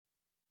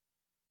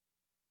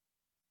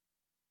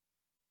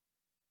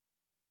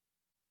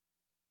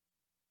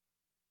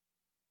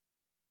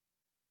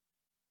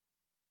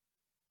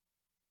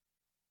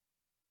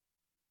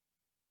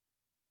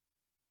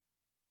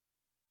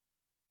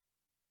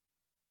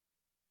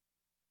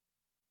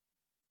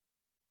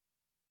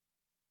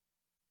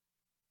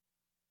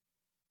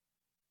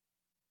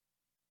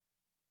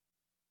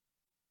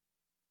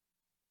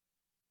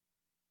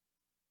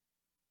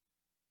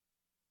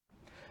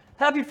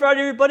Happy Friday,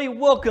 everybody.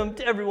 Welcome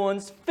to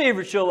everyone's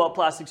favorite show about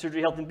plastic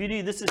surgery, health, and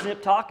beauty. This is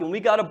DIEP Talk, and we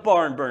got a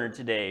barn burner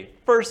today.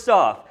 First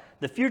off,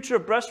 the future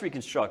of breast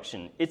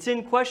reconstruction. It's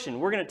in question.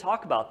 We're going to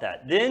talk about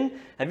that.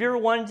 Then, have you ever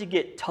wanted to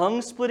get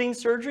tongue-splitting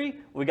surgery?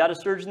 We got a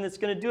surgeon that's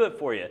going to do it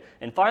for you.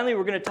 And finally,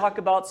 we're going to talk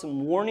about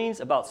some warnings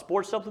about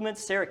sports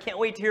supplements. Sarah, can't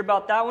wait to hear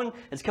about that one.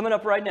 It's coming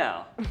up right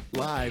now.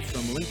 Live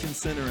from Lincoln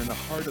Center in the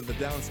heart of the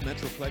Dallas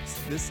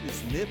Metroplex, this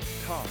is DIEP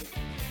Talk.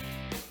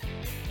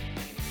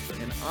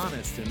 An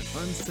honest and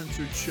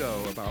uncensored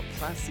show about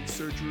plastic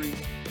surgery,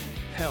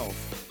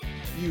 health,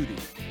 beauty,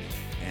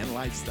 and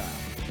lifestyle.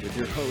 With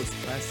your host,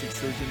 plastic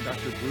surgeon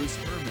Dr. Bruce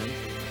Herman,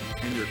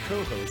 and your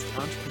co-host,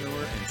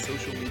 entrepreneur and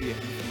social media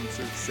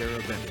influencer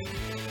Sarah Bennett.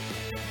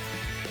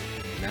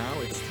 Now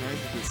it's time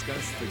to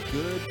discuss the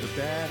good, the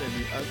bad, and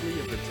the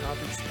ugly of the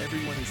topics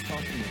everyone is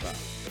talking about.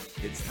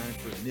 It's time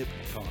for DIEP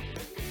Talk.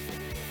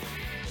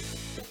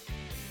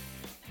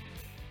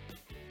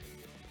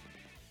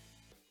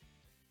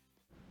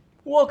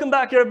 Welcome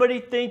back, everybody.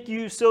 Thank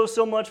you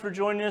so much for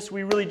joining us.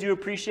 We really do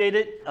appreciate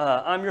it.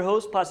 I'm your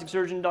host, plastic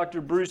surgeon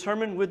Dr. Bruce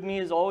Herman. With me,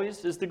 as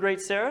always, is the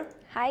great Sarah.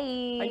 Hi. How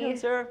you doing,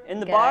 Sarah? In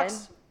the Good.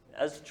 box,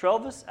 as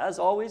Travis, as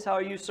always. How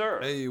are you, sir?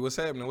 Hey, what's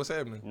happening? What's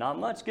happening? Not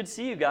much. Good to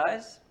see you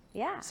guys.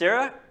 Yeah.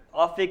 Sarah,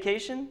 off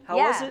vacation. How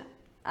was it?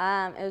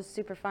 It was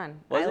super fun.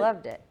 Was I it?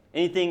 loved it.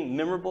 Anything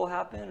memorable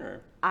happen,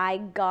 or? I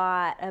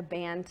got a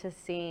band to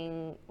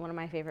sing one of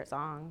my favorite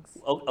songs.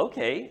 Oh,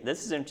 okay.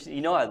 This is interesting.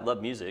 You know I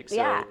love music, so.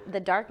 Yeah, The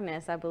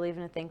Darkness, I Believe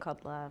in a Thing Called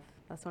Love.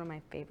 That's one of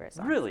my favorite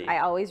songs. Really? I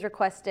always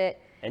request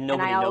it, And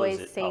nobody I knows always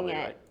it, sing probably, it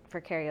right?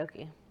 for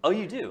karaoke. Oh,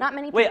 you do? Not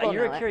many Wait, people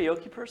you're know a it.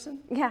 karaoke person?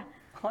 Yeah.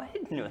 Oh, I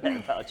didn't know that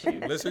about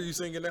you. Let's hear you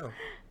singing now.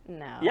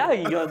 No. Yeah,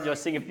 you go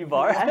sing a few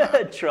bars.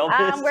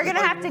 Travis. We're going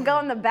to have to go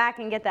in the back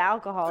and get the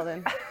alcohol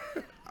then.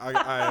 All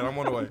right, I'm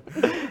on the way.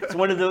 It's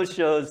one of those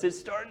shows. It's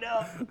starting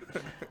out.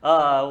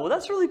 Well,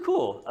 that's really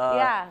cool.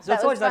 Yeah, So that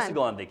it's always was nice fun. to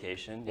go on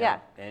vacation. Yeah.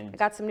 I And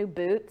got some new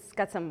boots.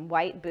 Got some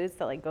white boots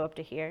that like go up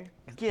to here.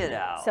 get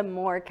out. Some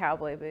more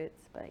cowboy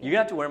boots. But You're gonna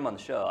have to wear them on the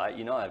show.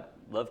 I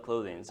love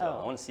clothing, so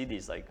I want to see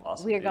these like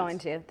awesome. We're boots. going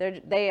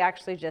to. They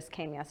actually just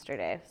came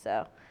yesterday,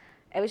 so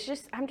it was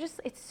just.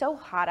 It's so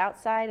hot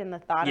outside, and the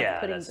thought Yeah, of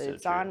putting that's so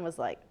boots true. on was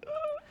like.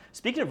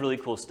 Speaking of really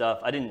cool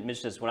stuff, I didn't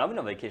mention this when I went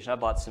on vacation. I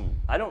bought some.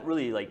 I don't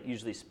really like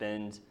usually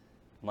spend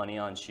money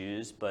on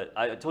shoes, but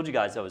I told you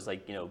guys I was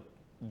like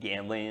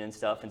gambling and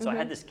stuff, and so I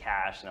had this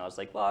cash, and I was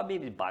like, well, I'll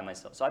maybe buy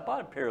myself. So I bought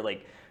a pair of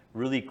like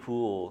really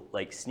cool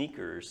like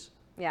sneakers.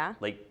 Yeah.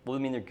 Like, well, I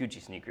mean, they're Gucci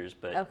sneakers,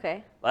 but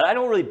Okay. But I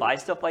don't really buy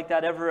stuff like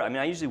that ever. I mean,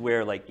 I usually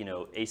wear like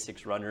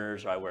Asics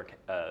runners, or I wear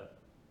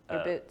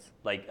Your boots.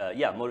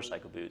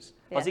 motorcycle boots.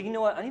 I was Yeah. like, you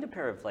know what? I need a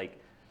pair of like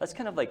that's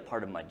kind of like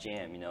part of my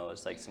jam.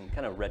 It's like some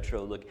kind of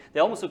retro look. They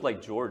almost look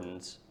like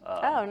Jordans.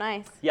 Oh,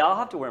 nice. Yeah, I'll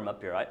have to wear them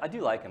up here. I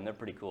do like them. They're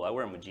pretty cool. I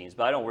wear them with jeans,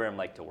 but I don't wear them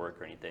like to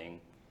work or anything.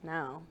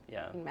 No.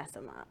 Yeah. You mess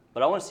them up.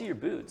 But I want to see your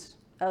boots.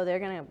 Oh, they're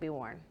gonna be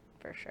worn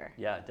for sure.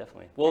 Yeah,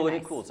 definitely. Well, They're when it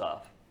nice. cools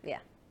off. Yeah.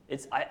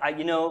 It's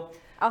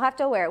I'll have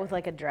to wear it with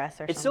like a dress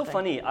or It's something. so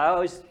funny. I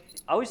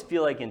always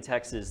feel like in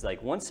Texas,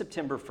 like once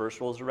September 1st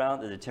rolls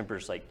around, the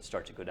temperatures like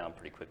start to go down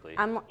pretty quickly.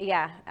 I'm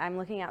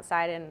looking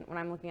outside, and when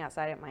I'm looking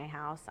outside at my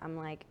house, I'm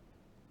like,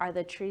 are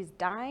the trees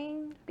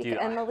dying Dude,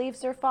 and the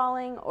leaves are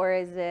falling, or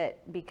is it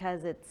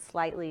because it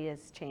slightly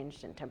has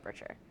changed in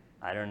temperature?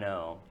 I don't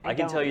know. I I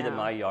can tell don't you that know.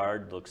 my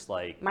yard looks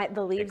like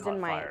The leaves caught in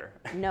my fire.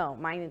 no,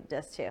 mine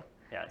does too.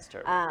 Yeah, it's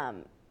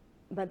terrible.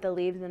 But the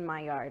leaves in my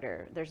yard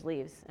there's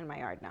leaves in my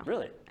yard now.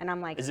 Really? And I'm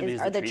like, Is it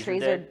because are the the trees are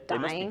trees dead? They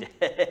must be dying?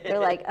 dead. They're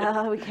like,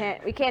 oh, we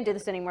can't do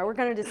this anymore. We're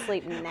gonna just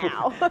sleep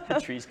now. The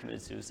trees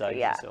committed suicide 'cause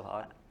Yeah. it's so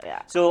hot.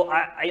 Yeah. So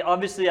I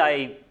obviously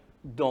I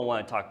don't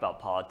want to talk about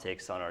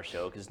politics on our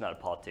show because it's not a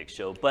politics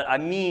show. But I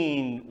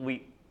mean,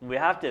 we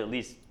have to at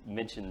least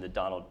mention the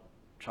Donald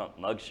Trump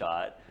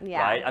mugshot,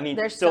 Yeah. right? I mean,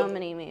 there's so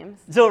many memes.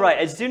 So right,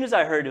 as soon as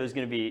I heard it was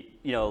going to be,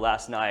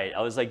 last night,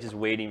 I was like just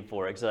waiting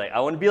for it because I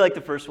want to be like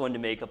the first one to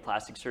make a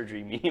plastic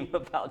surgery meme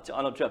about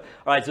Donald Trump.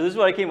 All right, so this is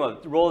what I came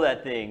up with. Roll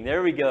that thing.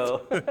 There we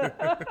go.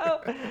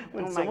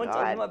 When Oh my someone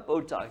tells me God. my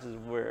Botox is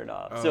wearing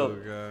off. Oh, So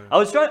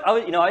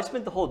God. I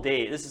spent the whole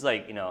day. This is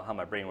like how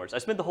my brain works. I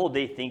spent the whole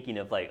day thinking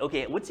of like,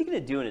 okay, what's he going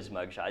to do in his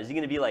mugshot? Is he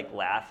going to be like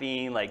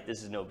laughing, like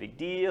this is no big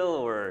deal,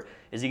 or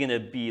is he going to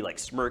be like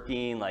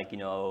smirking, like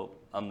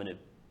I'm going to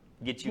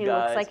get you He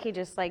guys? looks like he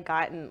just like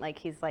gotten like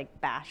he's like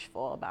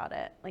bashful about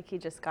it. Like he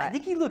just got. I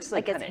think he looks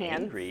like his kind of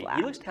hand angry. slapped.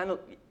 He looks kind of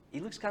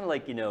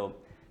like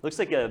looks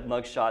like a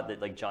mugshot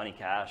that like Johnny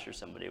Cash or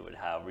somebody would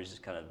have, where he's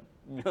just kind of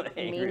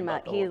angry mean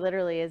about the He whole.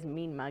 literally is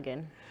mean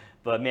mugging.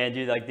 But man,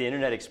 dude, like the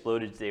internet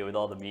exploded today with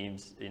all the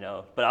memes,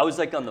 But I was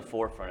like on the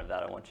forefront of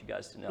that. I want you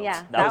guys to know.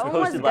 Yeah, that was that one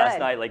was posted last good.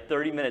 night, like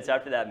 30 minutes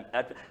after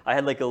that. I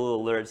had like a little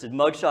alert. It said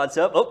mugshots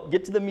up. Oh,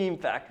 get to the meme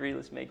factory.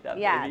 Let's make that.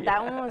 Yeah, baby.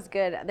 that one was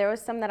good. There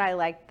was some that I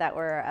liked that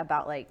were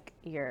about like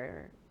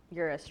your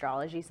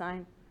astrology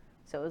sign.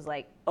 So it was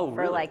like, Oh,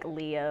 for really? like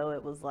Leo,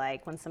 it was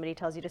like when somebody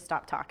tells you to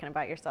stop talking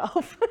about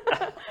yourself.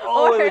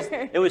 Oh, Or-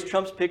 it was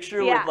Trump's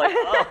picture Yeah. with like,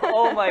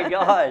 oh my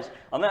gosh.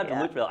 I'm gonna have to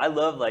Yeah. look for that. I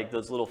love like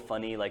those little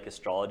funny like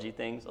astrology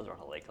things. Those are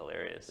like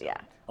hilarious. So Yeah.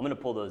 I'm gonna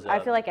pull those up. I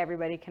feel like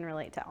everybody can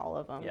relate to all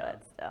of them, Yeah.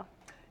 but still.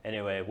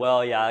 Anyway,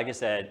 well, yeah, like I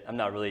said, I'm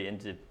not really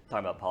into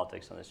talking about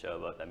politics on the show,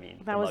 but I mean,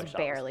 the That was mugshot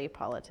barely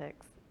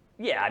politics.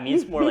 Yeah, I mean,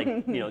 it's more like,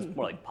 it's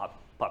more like pop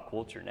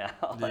culture now.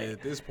 Yeah, Like,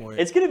 at this point.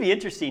 it's going to be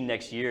interesting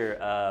next year.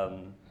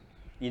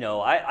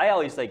 I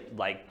always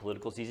like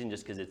political season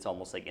just because it's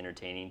almost like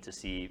entertaining to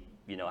see,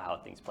 how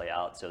things play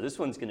out. So this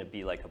one's going to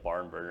be like a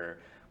barn burner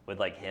with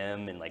like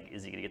him and like,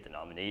 is he going to get the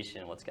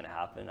nomination? What's going to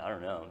happen? I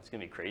don't know. It's going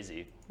to be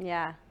crazy.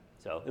 Yeah.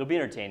 So it'll be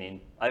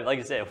entertaining. Like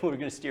I said, we're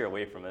going to steer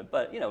away from it,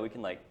 but we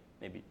can like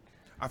maybe.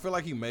 I feel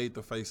like he made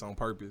the face on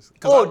purpose.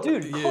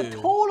 Dude,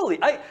 totally.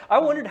 I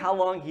wondered how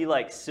long he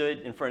like stood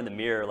in front of the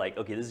mirror, like,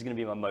 okay, this is gonna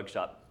be my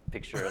mugshot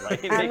picture.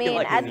 Like, I mean,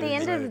 like, at the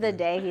end of the Exactly.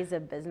 day, he's a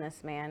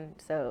businessman,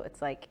 so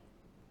it's like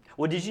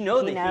well, did you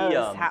know he that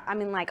knows how. I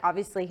mean, like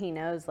obviously he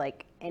knows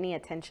like any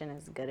attention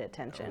is good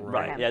attention. for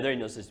right? him. Yeah, there he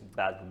knows this is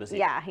bad publicity.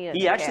 Yeah, he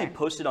doesn't actually care.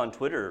 posted on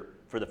Twitter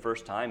for the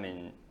first time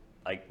in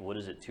like what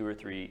is it, 2 or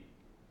 3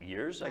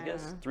 years? I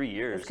guess 3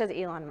 years. It's because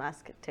Elon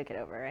Musk took it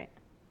over, right?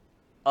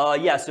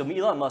 Yeah, so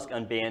Elon Musk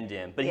unbanned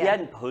him, but he Yeah.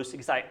 hadn't posted,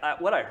 because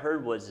what I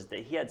heard is that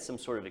he had some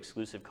sort of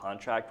exclusive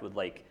contract with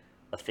like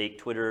a fake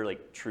Twitter,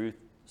 like Truth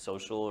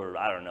Social, or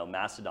I don't know,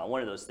 Mastodon,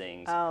 one of those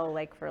things. Oh,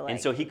 like for like.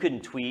 And so he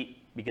couldn't tweet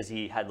because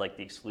he had like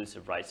the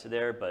exclusive rights to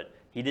there, but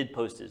he did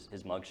post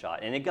his mugshot.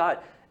 And it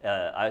got,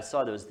 I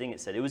saw there was a thing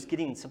that said it was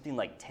getting something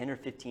like 10 or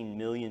 15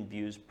 million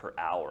views per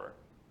hour.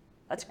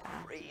 That's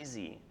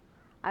crazy.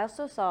 I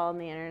also saw on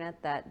the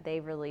internet that they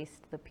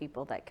released the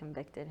people that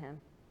convicted him,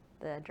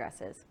 the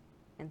addresses,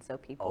 and so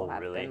people Oh,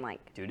 have really? been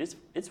like Dude, it's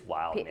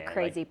wild, man.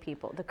 crazy Like,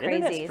 people, the the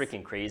internet's crazies.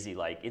 freaking crazy.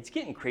 Like, it's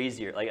getting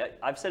crazier. Like,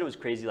 I've said it was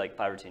crazy like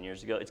 5 or 10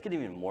 years ago. It's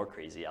getting even more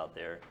crazy out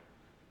there.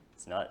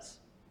 It's nuts.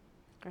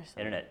 Or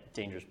something. Internet,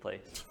 dangerous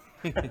place.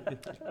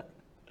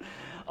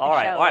 All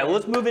right. Well,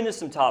 let's move into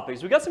some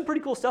topics. We got some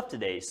pretty cool stuff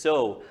today.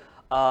 So,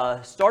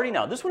 starting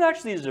out, this one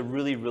actually is a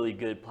really, really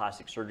good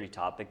plastic surgery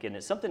topic, and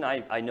it's something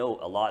I know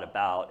a lot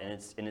about,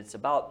 and it's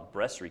about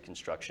breast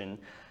reconstruction.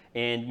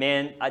 And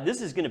man,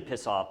 this is going to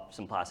piss off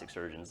some plastic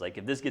surgeons. Like,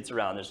 if this gets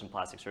around, there's some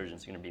plastic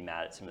surgeons going to be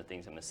mad at some of the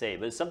things I'm going to say.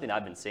 But it's something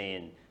I've been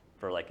saying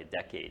for like a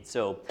decade.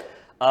 So,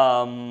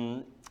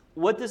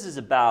 what this is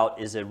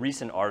about is a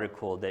recent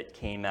article that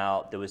came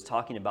out that was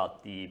talking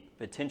about the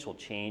potential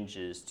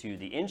changes to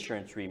the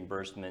insurance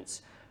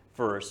reimbursements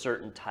for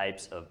certain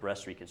types of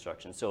breast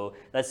reconstruction. So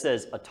that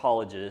says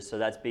autologous. So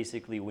that's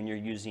basically when you're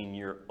using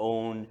your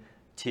own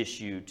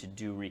tissue to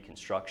do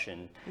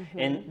reconstruction.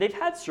 And they've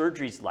had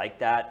surgeries like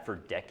that for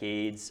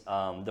decades.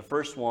 The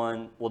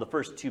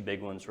first 2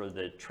 big ones were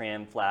the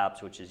tram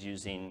flaps, which is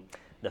using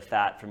the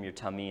fat from your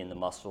tummy and the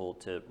muscle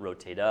to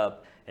rotate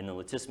up, and the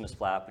latissimus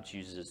flap, which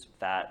uses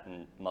fat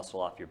and muscle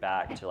off your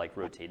back to like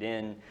rotate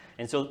in.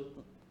 And so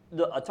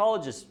the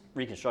autologous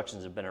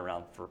reconstructions have been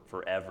around for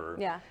forever.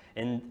 Yeah.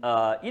 And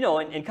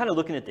and kind of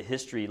looking at the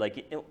history,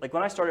 like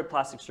when I started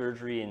plastic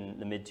surgery in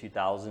the mid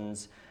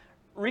 2000s,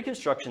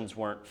 reconstructions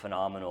weren't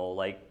phenomenal.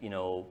 Like,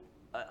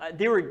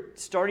 they were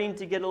starting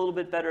to get a little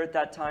bit better at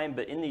that time,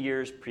 but in the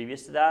years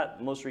previous to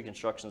that, most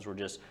reconstructions were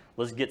just,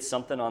 let's get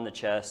something on the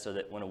chest so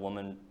that when a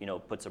woman,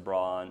 puts a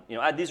bra on,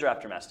 these are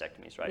after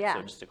mastectomies, right? Yeah.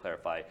 So just to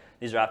clarify,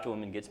 these are after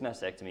women gets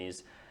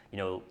mastectomies.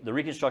 The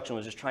reconstruction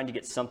was just trying to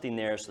get something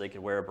there so they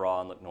could wear a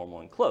bra and look normal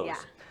and clothes. Yeah.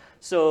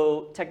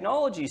 So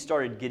technology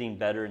started getting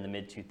better in the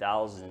mid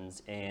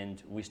 2000s,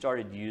 and we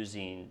started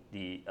using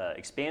the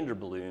expander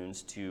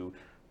balloons to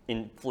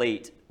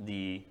inflate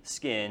the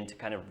skin to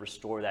kind of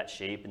restore that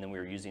shape, and then we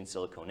were using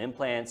silicone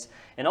implants.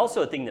 And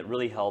also a thing that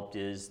really helped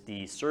is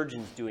the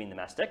surgeons doing the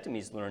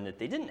mastectomies learned that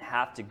they didn't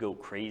have to go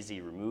crazy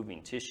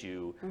removing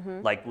tissue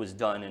like was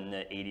done in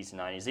the 80s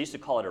and 90s. They used to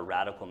call it a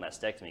radical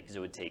mastectomy because it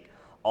would take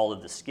all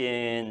of the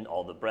skin,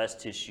 all the breast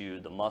tissue,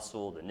 the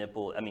muscle, the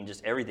nipple. I mean,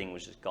 just everything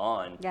was just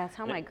gone. Yeah, that's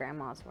how my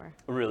grandmas were.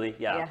 Really?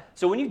 Yeah. Yeah.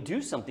 So when you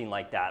do something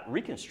like that,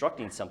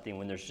 reconstructing something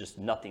when there's just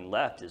nothing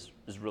left is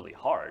really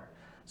hard.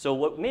 So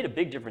what made a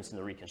big difference in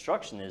the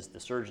reconstruction is the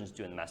surgeons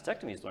doing the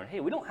mastectomies learned, hey,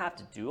 we don't have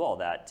to do all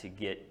that to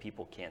get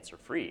people cancer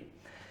free.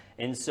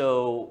 And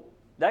so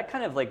that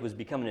kind of like was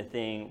becoming a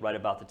thing right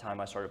about the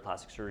time I started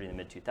plastic surgery in the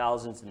mid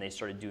 2000s, and they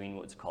started doing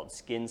what's called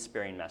skin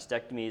sparing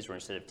mastectomies, where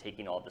instead of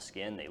taking all the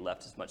skin, they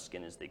left as much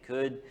skin as they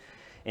could.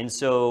 And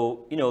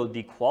so,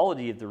 the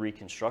quality of the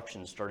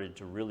reconstruction started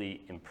to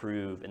really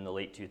improve in the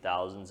late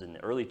 2000s and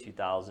the early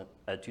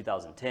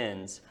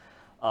 2010s.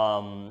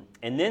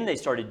 And then they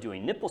started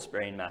doing nipple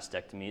sparing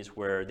mastectomies,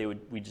 where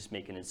we just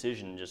make an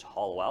incision and just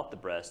hollow out the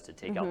breast to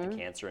take out the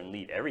cancer and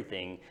leave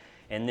everything.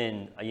 And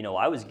then,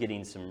 I was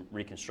getting some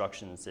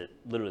reconstructions that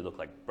literally look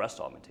like breast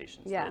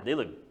augmentations. Yeah. They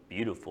look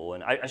beautiful.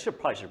 And I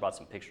probably should have brought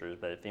some pictures,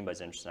 but if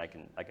anybody's interested,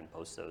 I can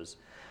post those.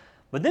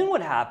 But then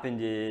what happened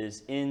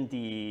is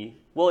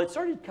it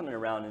started coming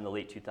around in the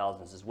late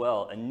 2000s as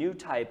well. A new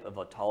type of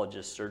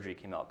autologous surgery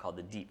came out called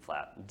the DIEP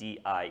flap,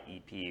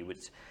 DIEP,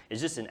 which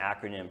is just an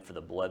acronym for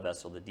the blood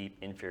vessel, the deep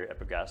inferior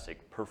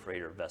epigastric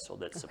perforator vessel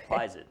that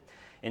supplies it.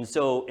 And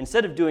so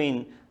instead of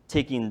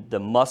taking the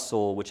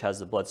muscle, which has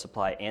the blood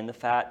supply and the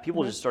fat,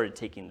 people just started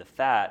taking the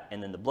fat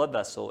and then the blood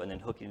vessel and then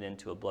hooking it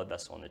into a blood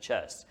vessel in the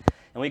chest.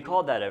 And we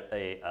called that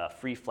a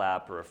free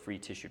flap or a free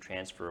tissue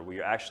transfer, where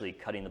you're actually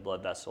cutting the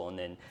blood vessel, and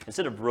then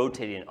instead of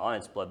rotating it on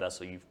its blood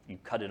vessel, you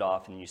cut it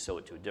off and you sew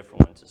it to a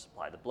different one to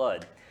supply the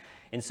blood.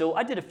 And so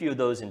I did a few of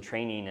those in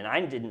training, and I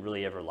didn't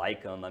really ever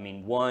like them. I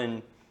mean,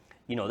 one,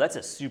 that's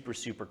a super,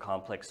 super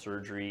complex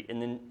surgery. And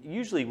then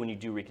usually when you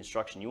do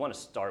reconstruction, you want to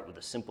start with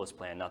the simplest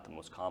plan, not the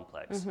most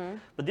complex.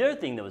 But the other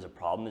thing that was a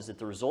problem is that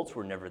the results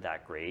were never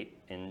that great.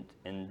 And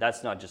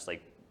that's not just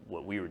like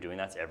what we were doing,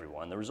 that's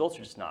everyone. The results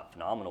are just not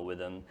phenomenal with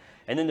them.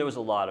 And then there was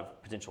a lot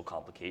of potential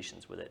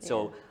complications with it. Yeah.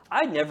 So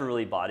I never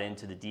really bought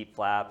into the DIEP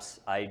flaps.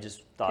 I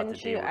just thought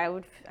that they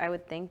were... I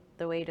would think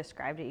the way you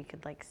described it, you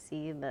could like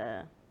see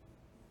the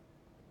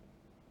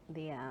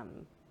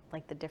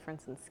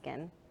difference in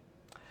skin.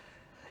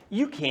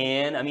 You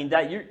can. I mean,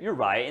 that you're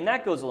right, and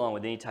that goes along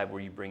with any type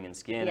where you bring in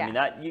skin. Yeah. I mean,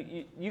 that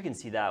you can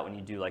see that when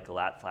you do like a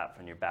lat flap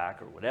from your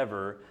back or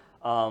whatever.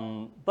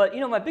 But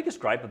my biggest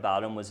gripe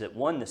about them was that,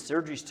 one, the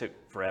surgeries took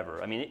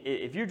forever. I mean,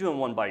 if you're doing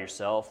one by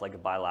yourself, like a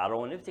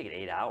bilateral one, it would take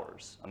 8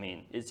 hours. I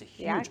mean, it's a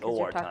huge OR time. Yeah,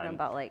 you're talking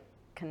about like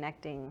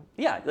connecting.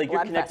 Yeah, like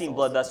you're connecting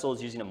blood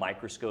vessels using a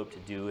microscope to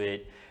do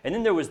it. And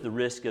then there was the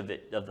risk of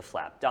the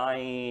flap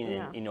dying,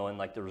 and and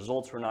like the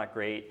results were not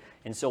great.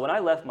 And so when I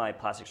left my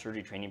plastic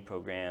surgery training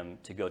program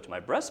to go to my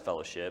breast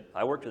fellowship,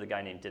 I worked with a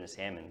guy named Dennis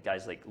Hammond. The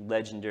guy's like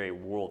legendary,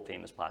 world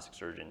famous plastic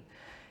surgeon.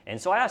 And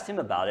so I asked him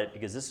about it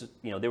because this is,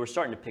 they were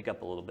starting to pick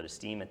up a little bit of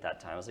steam at that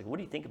time. I was like, what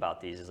do you think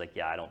about these? He's like,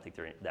 yeah, I don't think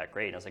they're that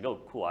great. And I was like,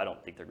 oh, cool, I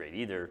don't think they're great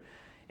either.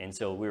 And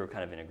so we were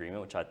kind of in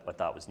agreement, which I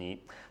thought was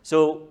neat.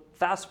 So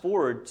fast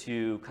forward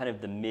to kind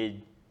of the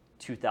mid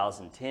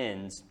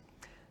 2010s,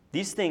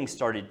 these things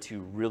started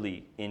to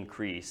really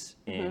increase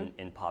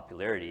in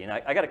popularity. And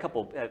I got a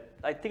couple,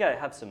 I think I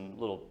have some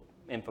little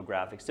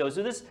infographics. So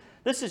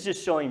this is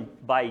just showing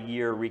by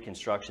year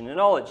reconstruction, and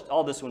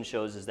all this one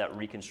shows is that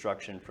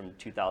reconstruction from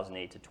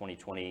 2008 to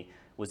 2020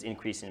 was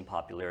increasing in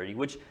popularity,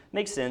 which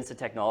makes sense. The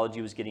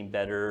technology was getting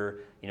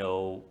better,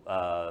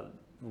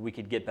 we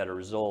could get better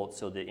results,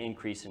 so the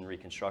increase in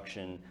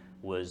reconstruction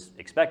was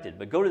expected.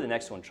 But go to the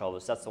next one,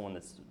 Charles. That's the one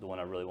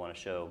I really want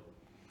to show.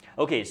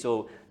 Okay,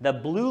 so the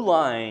blue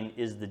line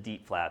is the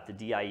DIEP flap, the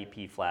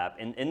DIEP flap,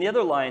 and the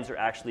other lines are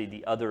actually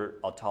the other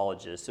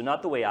autologists. So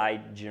not the way I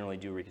generally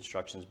do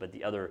reconstructions, but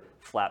the other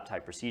flap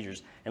type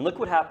procedures. And look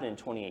what happened in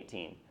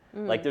 2018.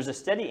 Like there's a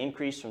steady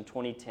increase from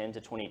 2010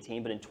 to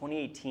 2018, but in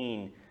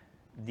 2018,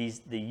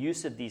 the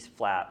use of these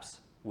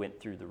flaps went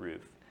through the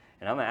roof.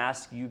 And I'm gonna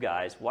ask you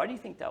guys, why do you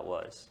think that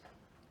was?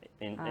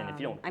 And if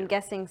you don't, I'm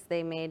guessing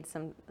they made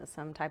some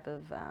type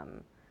of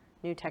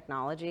new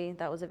technology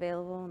that was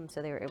available, and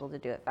so they were able to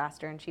do it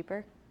faster and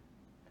cheaper.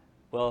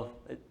 Well,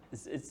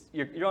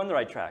 you're on the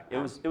right track. It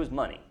was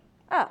money.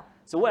 Oh.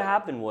 So what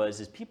happened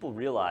was people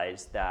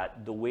realized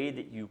that the way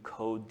that you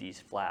code these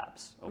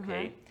flaps,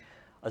 okay,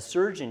 a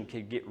surgeon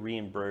could get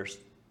reimbursed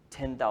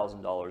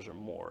 $10,000 or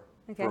more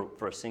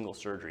for a single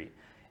surgery.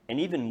 And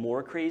even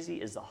more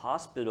crazy is the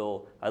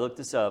hospital. I looked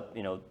this up,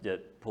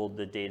 pulled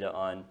the data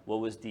on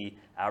what was the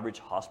average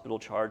hospital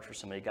charge for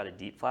somebody who got a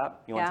DIEP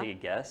flap. You want to take a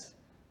guess?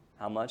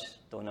 How much?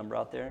 Throw a number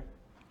out there.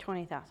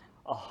 20,000.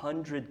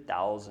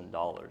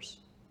 $100,000.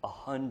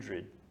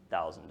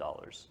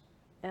 $100,000.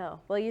 Oh,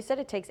 well, you said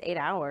it takes 8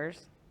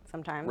 hours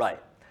sometimes. Right.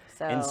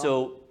 And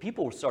so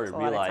people started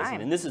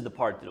realizing, and this is the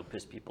part that'll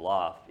piss people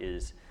off,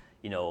 is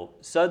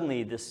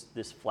suddenly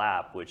this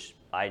flap, which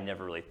I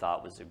never really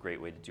thought was a great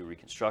way to do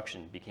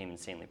reconstruction, became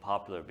insanely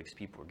popular because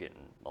people were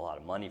getting a lot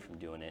of money from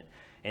doing it.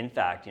 In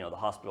fact, the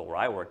hospital where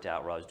I worked at,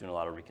 where I was doing a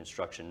lot of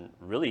reconstruction,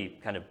 really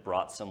kind of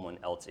brought someone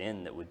else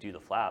in that would do the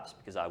flaps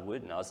because I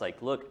wouldn't. I was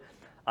like, look,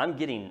 I'm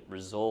getting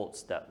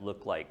results that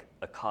look like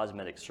a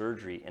cosmetic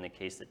surgery in a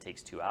case that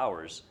takes 2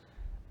 hours,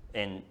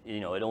 and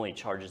it only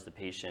charges the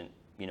patient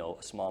a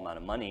small amount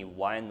of money.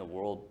 Why in the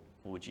world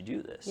would you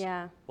do this?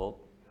 Yeah. Well,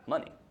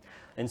 money.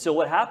 And so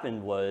what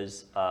happened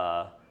was,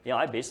 I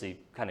basically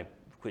kind of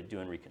quit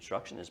doing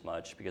reconstruction as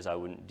much because I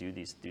wouldn't do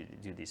these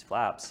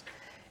flaps.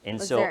 And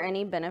was there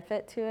any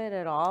benefit to it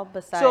at all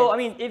besides? So I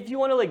mean, if you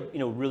want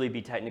to really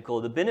be technical,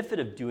 the benefit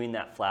of doing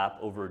that flap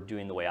over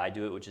doing the way I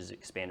do it, which is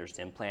expanders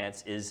to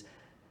implants, is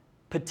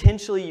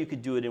potentially you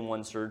could do it in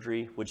one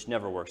surgery, which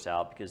never works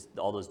out because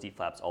all those DIEP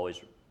flaps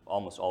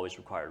almost always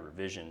require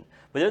revision.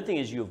 But the other thing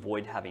is you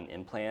avoid having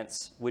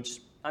implants,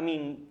 which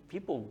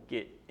people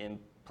get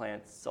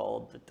implants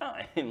all the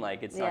time.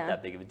 Like it's not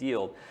that big of a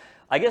deal.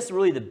 I guess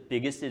really the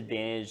biggest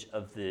advantage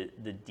of the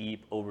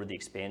DIEP over the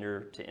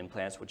expander to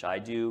implants, which I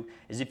do,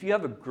 is if you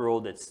have a girl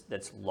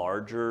that's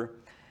larger,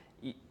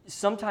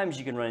 sometimes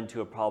you can run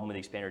into a problem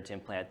with the expander to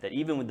implant that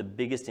even with the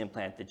biggest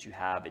implant that you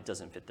have, it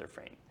doesn't fit their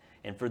frame.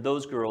 And for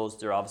those girls,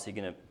 they're obviously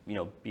going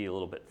to be a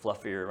little bit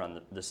fluffier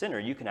around the center.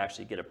 You can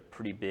actually get a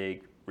pretty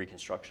big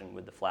reconstruction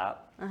with the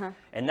flap.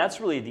 And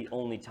that's really the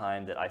only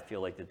time that I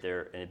feel like that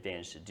they're an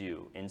advantage to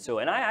do. And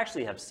I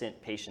actually have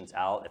sent patients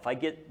out. If I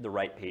get the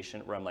right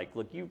patient where I'm like,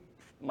 look, you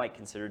might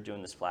consider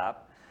doing this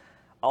flap,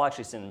 I'll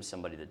actually send them to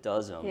somebody that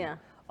does them. Yeah.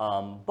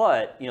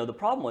 But the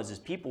problem was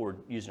people were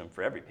using them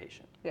for every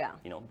patient. Yeah.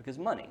 Because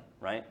money,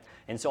 right?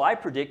 And so I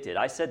predicted,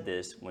 I said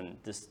this when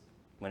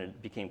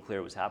it became clear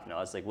what was happening. I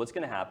was like, what's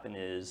going to happen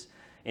is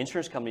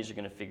insurance companies are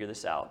going to figure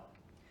this out,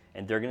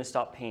 and they're going to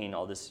stop paying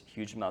all this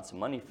huge amounts of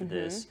money for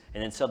this,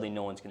 and then suddenly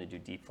no one's going to do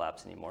DIEP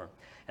flaps anymore.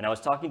 And I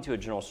was talking to a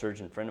general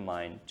surgeon friend of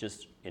mine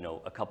just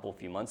a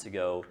few months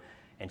ago,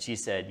 and she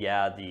said,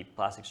 yeah, the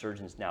plastic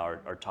surgeons now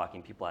are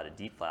talking people out of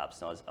DIEP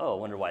flaps. And I was, I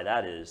wonder why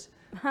that is.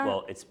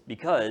 Well, it's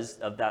because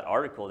of that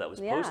article that was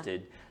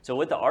posted. So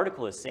what the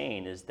article is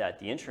saying is that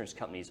the insurance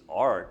companies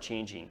are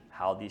changing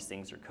how these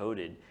things are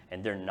coded,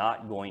 and they're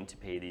not going to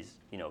pay these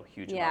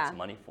huge amounts of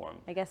money for them.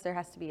 I guess there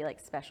has to be like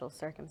special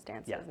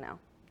circumstances now.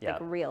 Yeah.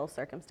 Like real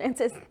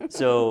circumstances.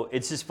 So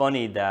it's just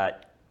funny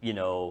that,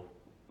 not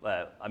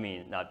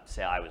to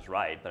say I was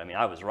right, but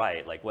I was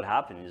right. Like what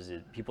happened is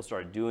that people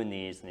started doing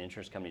these and the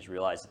insurance companies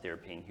realized that they were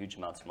paying huge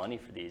amounts of money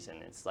for these,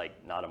 and it's like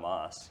not a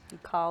moss. You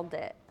called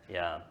it.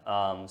 Yeah.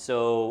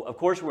 So of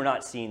course we're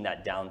not seeing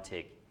that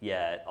downtick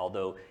yet,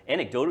 although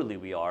anecdotally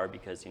we are,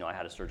 because I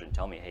had a surgeon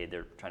tell me, hey,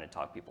 they're trying to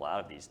talk people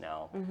out of these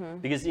now.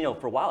 Because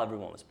for a while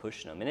everyone was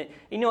pushing them. And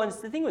and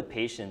it's the thing with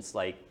patients,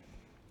 like,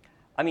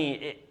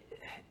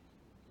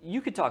 you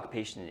could talk a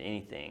patient into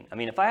anything.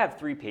 If I have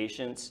 3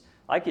 patients,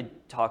 I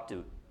could talk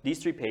to these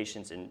 3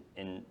 patients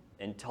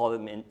and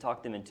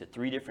talk them into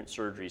 3 different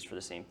surgeries for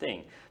the same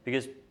thing,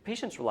 because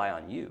patients rely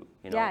on you.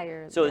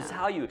 So it's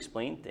how you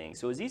explain things.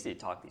 So it was easy to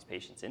talk these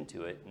patients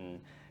into it,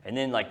 and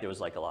then there was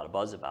a lot of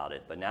buzz about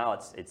it. But now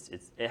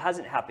it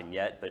hasn't happened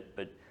yet.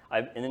 But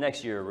in the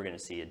next year we're going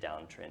to see a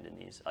downtrend in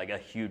these, like a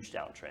huge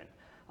downtrend.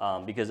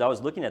 Because I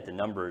was looking at the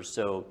numbers.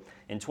 So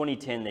in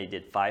 2010 they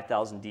did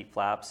 5,000 DIEP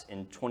flaps.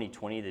 In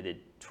 2020 they did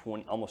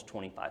almost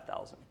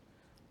 25,000.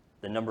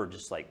 The number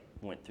just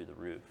went through the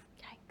roof.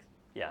 Yikes.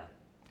 Yeah.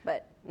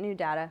 But new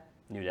data.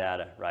 New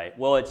data, right?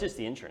 Well, it's just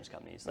the insurance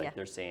companies.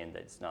 They're saying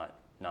that it's not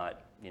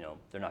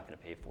they're not going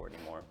to pay for it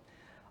anymore.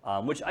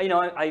 Which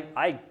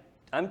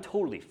I'm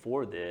totally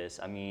for this.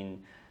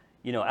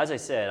 As I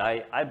said,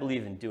 I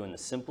believe in doing the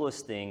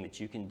simplest thing that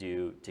you can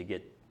do to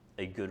get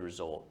a good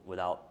result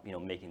without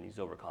making these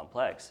over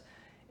complex.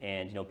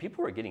 And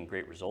people are getting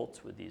great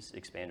results with these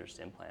expanders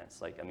to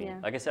implants. Like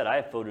I said, I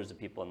have photos of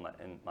people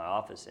in my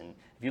office, and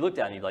if you looked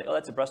at it, you'd be like, oh,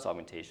 that's a breast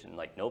augmentation.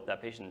 Like, nope,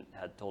 that patient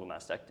had total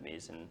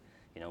mastectomies, and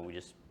we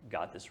just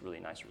got this really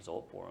nice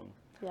result for them.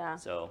 Yeah.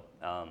 So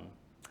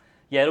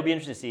it'll be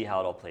interesting to see how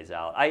it all plays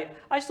out.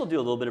 I still do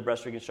a little bit of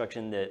breast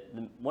reconstruction.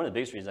 One of the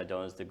biggest reasons I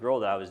don't is the girl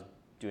that I was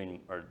doing,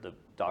 or the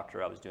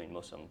doctor I was doing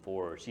most of them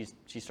for,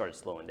 she started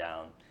slowing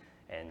down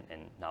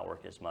and not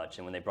work as much.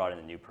 And when they brought in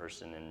a new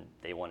person and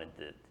they wanted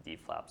the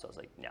DIEP flaps, I was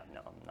like, yeah, no,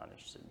 I'm not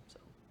interested.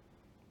 So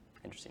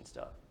interesting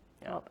stuff.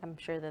 Yeah. Well, I'm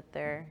sure that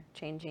they're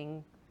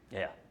changing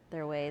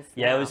their ways.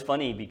 Yeah, now. It was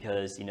funny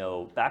because,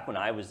 back when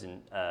I was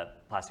in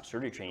plastic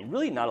surgery training,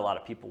 really not a lot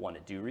of people want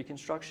to do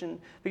reconstruction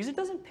because it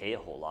doesn't pay a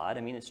whole lot.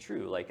 It's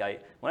true. Like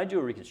when I do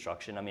a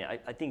reconstruction,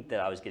 I think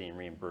that I was getting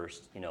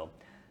reimbursed, Well,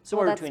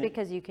 that's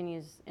because you can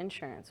use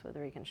insurance with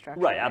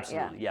reconstruction. Right,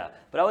 absolutely, yeah.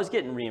 But I was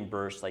getting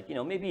reimbursed,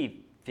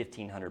 maybe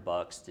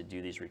 $1,500 to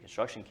do these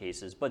reconstruction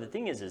cases. But the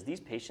thing is these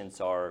patients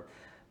are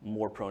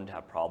more prone to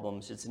have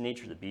problems. It's the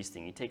nature of the beast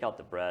thing. You take out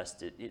the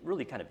breast, it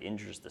really kind of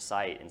injures the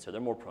site, and so they're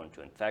more prone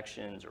to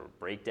infections or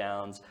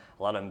breakdowns.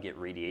 A lot of them get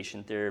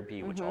radiation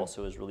therapy, which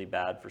also is really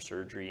bad for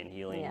surgery and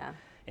healing. Yeah.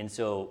 And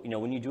so,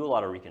 when you do a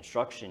lot of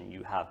reconstruction,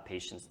 you have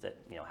patients that,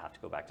 have to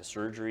go back to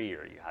surgery,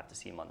 or you have to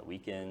see them on the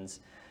weekends.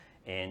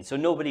 And so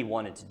nobody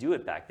wanted to do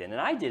it back then. And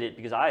I did it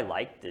because I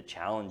liked the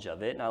challenge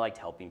of it, and I liked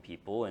helping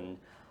people. And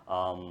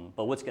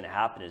but what's going to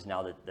happen is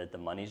now that the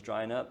money's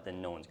drying up,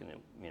 then no one's going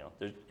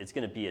to, it's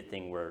going to be a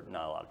thing where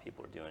not a lot of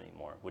people are doing it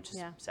anymore, which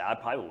is sad. I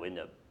probably will end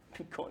up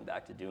going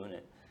back to doing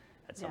it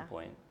at some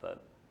point.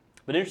 But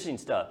interesting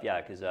stuff, yeah,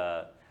 because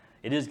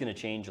it is going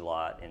to change a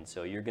lot. And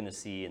so you're going to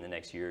see in the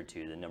next year or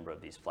two the number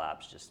of these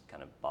flaps just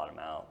kind of bottom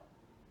out.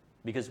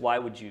 Because why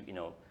would you,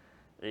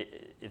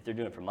 if they're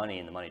doing it for money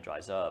and the money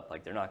dries up,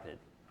 they're not going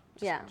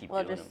to just keep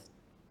doing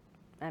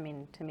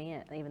them. To me,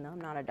 even though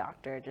I'm not a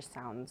doctor, it just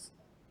sounds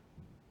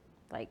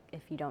like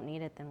if you don't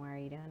need it, then why are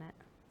you doing it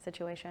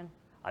situation.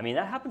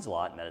 That happens a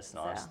lot in medicine,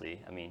 honestly.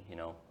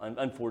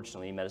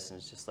 Unfortunately, medicine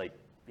is just like,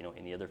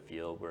 any other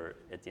field where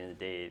at the end of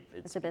the day,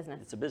 it's a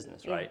business. It's a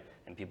business, right?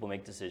 And people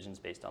make decisions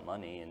based on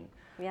money. And,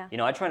 yeah.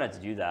 I try not to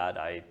do that.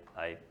 I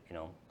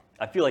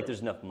feel like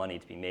there's enough money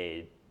to be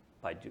made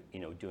by,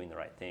 doing the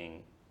right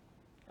thing.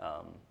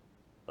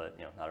 But,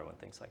 not everyone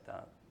thinks like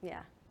that.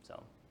 Yeah.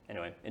 So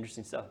anyway,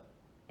 interesting stuff.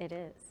 It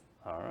is.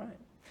 All right.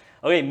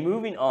 Okay,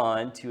 moving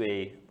on to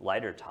a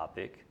lighter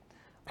topic.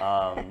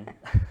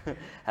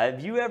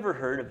 Have you ever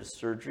heard of a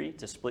surgery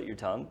to split your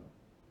tongue?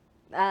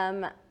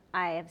 I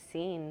have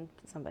seen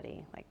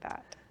somebody like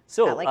that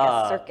So, at like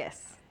a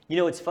circus. You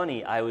know, it's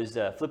funny. I was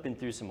flipping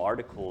through some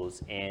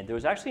articles, and there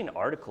was actually an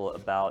article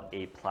about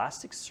a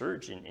plastic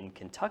surgeon in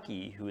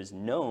Kentucky who is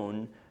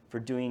known for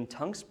doing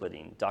tongue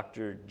splitting,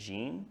 Dr.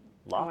 Gene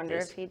Loftus. I wonder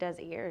if he does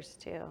ears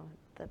too,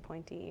 the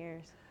pointy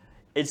ears.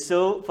 It's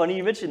so funny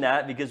you mentioned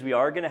that because we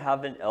are going to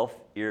have an elf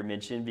ear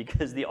mention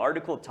because the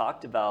article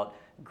talked about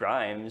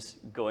Grimes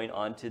going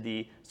onto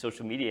the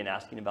social media and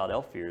asking about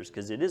elf ears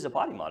because it is a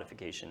body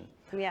modification.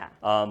 Yeah.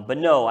 But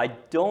no, I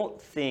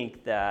don't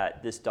think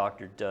that this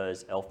doctor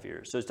does elf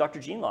ears. So it's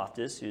Dr. Gene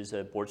Loftus, who's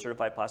a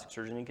board-certified plastic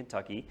surgeon in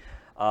Kentucky.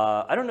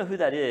 I don't know who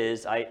that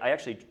is. I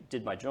actually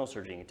did my general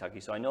surgery in Kentucky,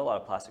 so I know a lot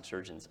of plastic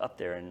surgeons up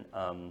there, and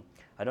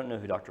I don't know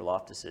who Dr.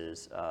 Loftus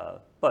is,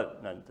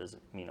 but that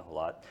doesn't mean a whole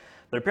lot.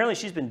 But apparently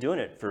she's been doing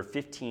it for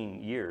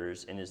 15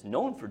 years and is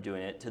known for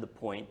doing it to the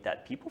point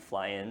that people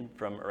fly in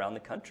from around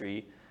the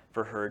country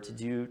for her to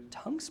do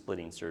tongue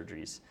splitting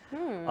surgeries.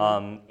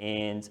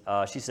 And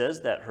she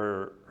says that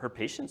her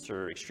patients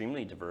are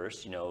extremely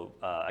diverse. You know,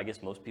 I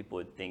guess most people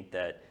would think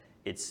that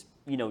it's,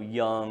 you know,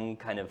 young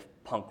kind of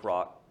punk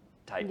rock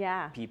type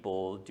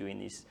people doing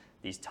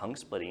these tongue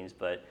splittings,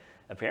 but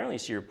apparently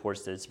she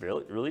reports that it's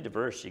really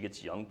diverse. She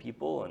gets young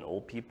people and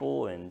old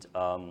people and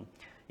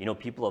you know,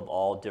 people of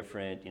all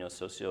different, you know,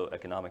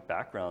 socioeconomic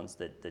backgrounds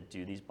that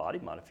do these body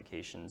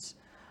modifications.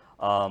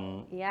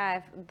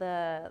 Yeah, if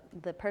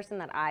the person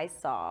that I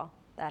saw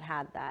that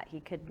had that, he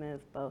could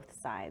move both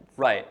sides.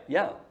 Right,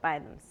 yeah. By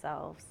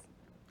themselves.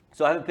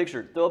 So I have a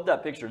picture, throw up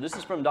that picture. This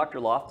is from Dr.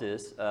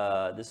 Loftus.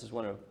 This is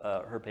one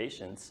of her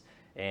patients.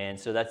 And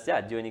so that's,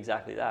 doing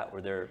exactly that,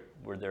 where they're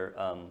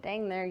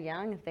Dang, they're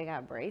young if they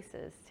got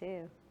braces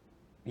too.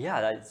 Yeah,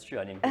 that's true.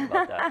 I didn't think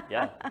about that.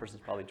 Yeah, the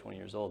person's probably 20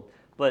 years old.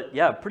 But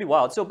yeah, pretty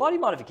wild. So body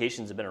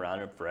modifications have been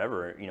around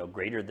forever, you know,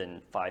 greater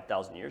than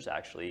 5,000 years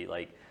actually,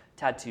 like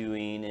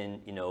tattooing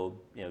and, you know,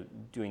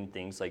 doing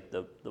things like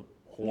the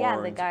horns. Yeah,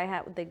 the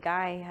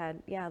guy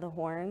had the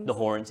horns. The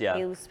horns, yeah.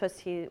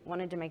 He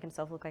wanted to make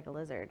himself look like a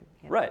lizard.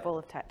 He had Right. Full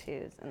of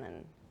tattoos and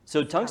then.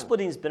 So tongue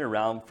splitting has been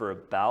around for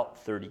about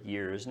 30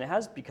 years, and it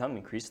has become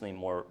increasingly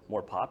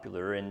more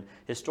popular. And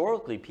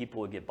historically,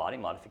 people would get body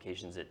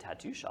modifications at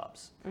tattoo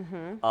shops,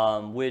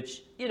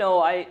 which, you know,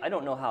 I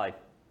don't know how I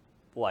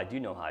do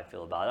know how I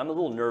feel about it. I'm a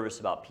little nervous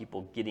about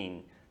people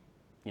getting,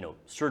 you know,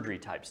 surgery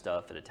type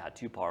stuff at a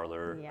tattoo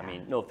parlor. Yeah. I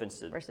mean, no offense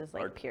to Versus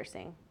like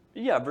piercing.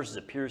 Yeah, versus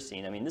a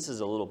piercing. I mean, this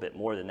is a little bit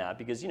more than that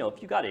because, you know,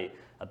 if you got a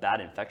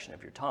bad infection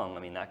of your tongue, I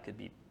mean, that could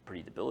be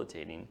pretty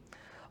debilitating.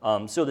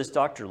 So this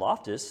Dr.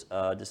 Loftus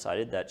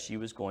decided that she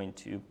was going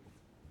to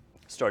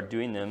start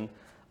doing them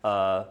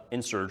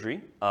in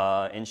surgery.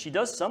 And she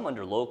does some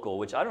under local,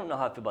 which I don't know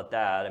how I feel about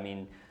that. I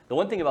mean, the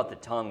one thing about the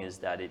tongue is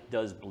that it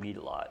does bleed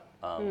a lot.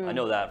 I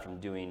know that from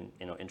doing,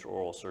 you know,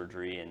 intraoral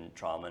surgery and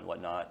trauma and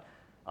whatnot.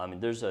 I mean,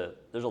 there's a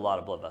lot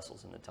of blood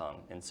vessels in the tongue.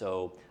 And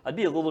so I'd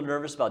be a little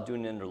nervous about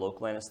doing it under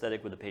local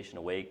anesthetic with the patient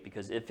awake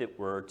because if it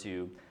were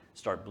to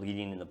start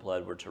bleeding and the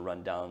blood were to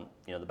run down,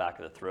 you know, the back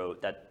of the throat,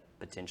 that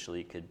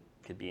potentially could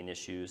be an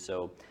issue.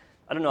 So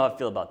I don't know how I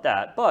feel about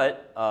that,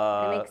 but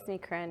it makes me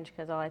cringe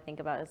because all I think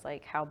about is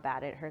like how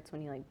bad it hurts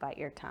when you like bite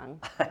your tongue,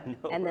 I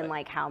know, and then right?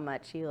 like how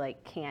much you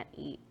like can't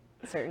eat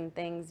certain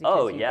things.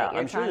 Oh because you yeah, bite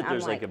your I'm sure tongue. that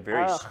there's like a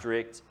very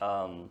strict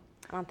I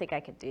don't think I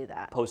could do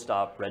that.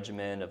 post-op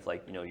regimen of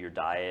like, you know, your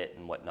diet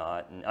and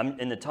whatnot,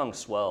 and the tongue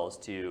swells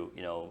too,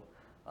 you know,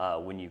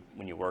 when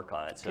you work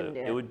on it. So Couldn't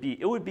do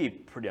it would be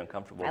pretty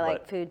uncomfortable. I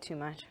like food too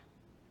much.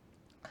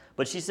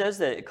 But she says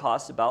that it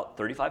costs about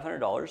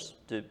 $3,500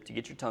 to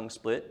get your tongue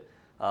split.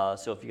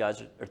 So if you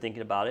guys are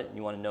thinking about it and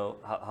you want to know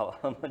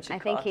how much it I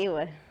costs. think he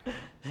would.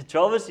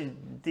 Travis, you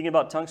thinking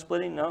about tongue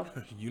splitting? No?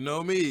 You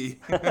know me.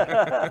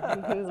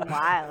 He's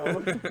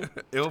wild.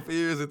 Elf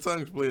ears and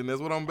tongue splitting. That's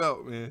what I'm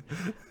about, man.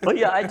 But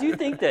yeah, I do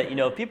think that, you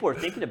know, if people are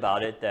thinking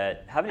about it,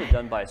 that having it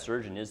done by a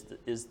surgeon is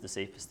the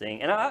safest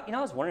thing. And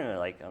I was wondering,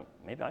 like,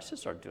 maybe I should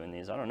start doing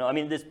these. I don't know. I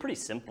mean, it's pretty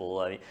simple.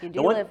 I mean,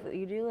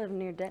 You do live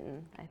near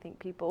Denton. I think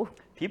people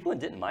in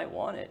Denton might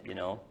want it, you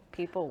know.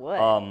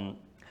 would.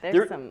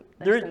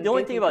 The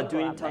only thing about people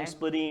doing out tongue there.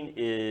 splitting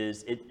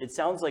is it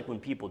sounds like when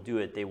people do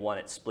it, they want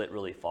it split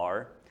really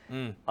far.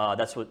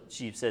 That's what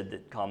she said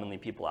that commonly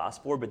people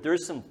ask for. But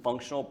there's some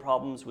functional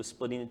problems with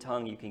splitting the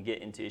tongue. You can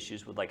get into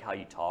issues with like how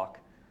you talk.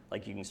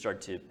 Like you can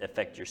start to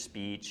affect your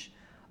speech.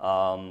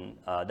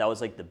 That was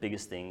like the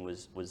biggest thing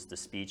was the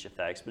speech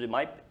effects. But it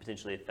might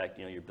potentially affect,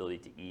 you know, your ability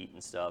to eat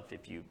and stuff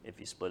if you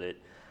split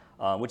it.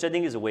 Which I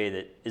think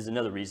is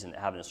another reason that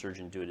having a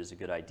surgeon do it is a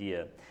good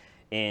idea.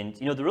 And,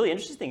 you know, the really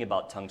interesting thing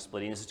about tongue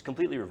splitting is it's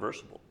completely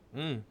reversible.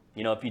 You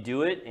know, if you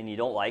do it and you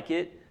don't like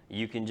it,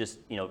 you can just,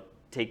 you know,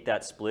 take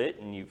that split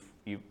and you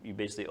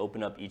basically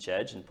open up each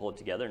edge and pull it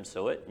together and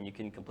sew it, and you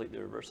can completely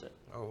reverse it.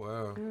 Oh,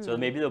 wow. So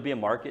maybe there'll be a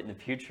market in the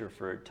future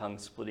for tongue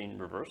splitting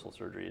reversal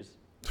surgeries.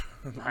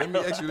 Let me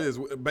ask you this: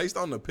 based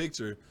on the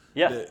picture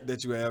Yeah.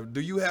 that you have,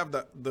 do you have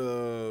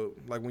the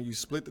like when you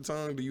split the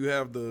tongue? Do you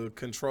have the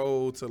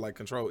control to like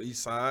control each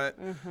side?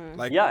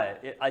 Like, Yeah,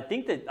 I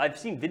think that I've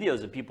seen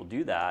videos of people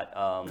do that.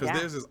 because Yeah.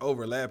 theirs is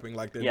overlapping,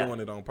 like they're Yeah. doing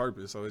it on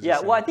purpose. So it's Yeah,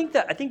 just well, I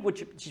think what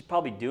she's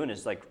probably doing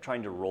is like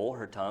trying to roll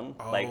her tongue.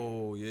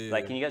 Oh, yeah.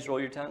 Like, can you guys roll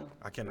your tongue?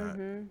 I cannot.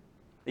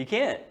 You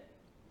can't.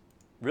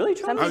 Really,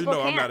 Charlie? Some Oh, people no,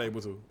 I'm can't. not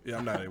able to. Yeah,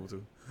 I'm not able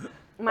to.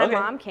 My Okay.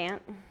 mom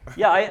can't.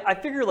 Yeah, I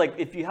figure like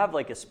if you have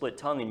like a split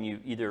tongue and you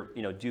either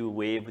do a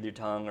wave with your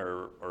tongue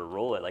or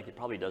roll it, like it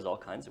probably does all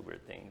kinds of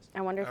weird things.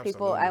 I wonder if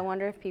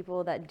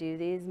people that do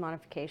these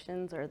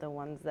modifications are the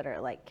ones that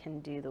are like can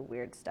do the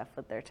weird stuff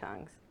with their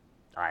tongues.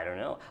 I don't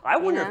know. I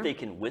wonder if know? they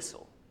can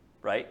whistle,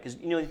 right? Because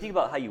you think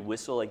about how you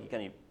whistle, like you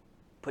kind of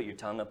put your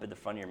tongue up at the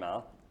front of your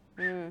mouth.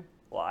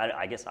 Well,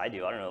 I guess I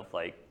do. I don't know if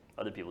like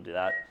other people do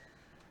that.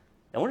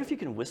 I wonder if you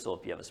can whistle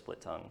if you have a split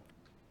tongue.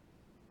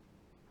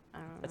 I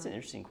don't know. That's an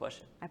interesting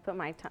question. I put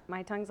my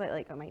tongue's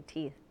like on my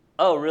teeth.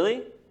 Oh,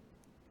 really?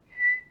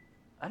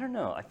 I don't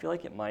know. I feel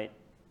like it might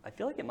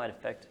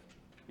affect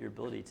your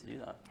ability to do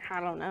that. I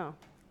don't know.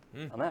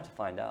 I'm gonna have to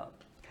find out.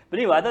 But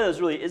anyway, I thought it's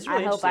really I hope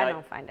interesting. I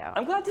don't find out.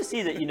 I'm glad to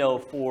see that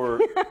for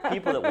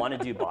people that want to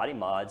do body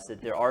mods,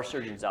 that there are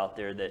surgeons out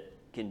there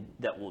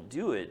that will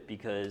do it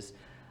because,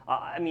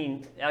 I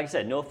mean, like I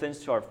said, no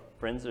offense to our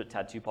friends at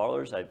tattoo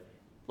parlors. I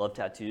love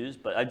tattoos,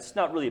 but it's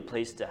not really a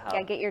place to have.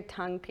 Yeah, get your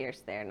tongue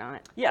pierced there,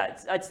 not. Yeah,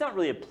 it's not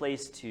really a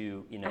place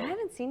to I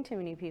haven't seen too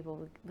many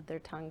people with their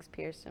tongues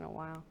pierced in a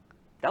while.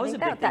 That was I a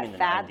think big thing in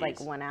that the fad 90s. like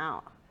went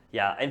out.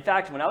 Yeah, in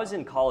fact, when I was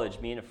in college,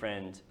 me and a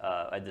friend,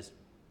 I had this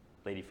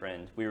lady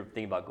friend. We were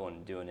thinking about going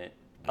and doing it.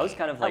 I was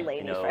kind of like,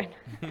 lady friend.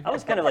 I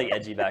was kind of like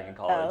edgy back in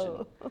college,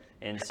 Oh.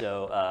 and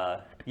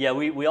so yeah,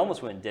 we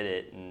almost went and did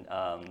it, and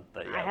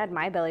but yeah, I had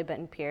my belly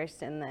button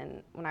pierced, and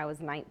then when I was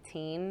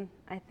 19,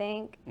 I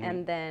think,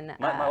 and then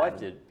my wife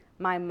did.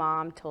 My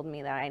mom told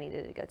me that I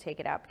needed to go take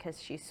it out because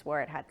she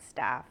swore it had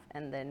staph,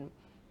 and then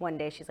one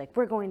day she's like,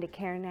 "We're going to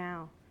Care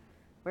Now.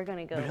 We're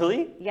going to go."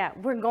 Really? Yeah,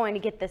 we're going to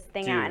get this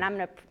thing out,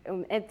 Dude.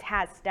 and it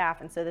has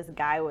staph, and so this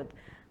guy with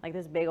like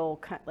this big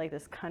old like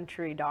this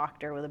country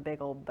doctor with a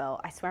big old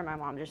belt. I swear my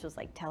mom just was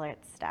like, "Tell her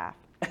it's staph."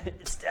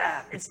 It's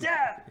staph. It's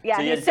staph. Yeah,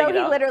 so you had to so take it he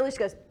out? literally just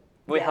goes.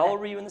 Wait, "Yeah, how that- old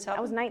were you when this happened?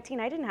 I was 19.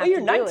 I didn't have Oh, to you're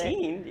do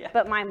 19. it. Yeah.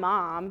 But my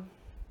mom,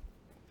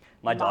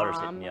 My daughter's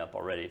hitting Mom. me up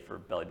already for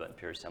belly button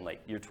piercing. I'm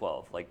like, you're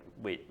 12. Like,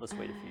 wait, let's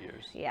wait a few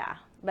years. yeah.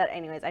 But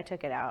anyways, I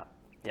took it out.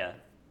 Yeah.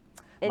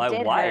 It My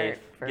did wife,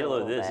 hurt for get a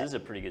load of little this. bit. This is a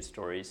pretty good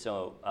story.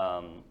 So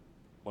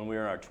when we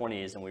were in our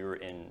 20s and we were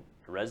in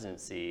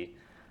residency,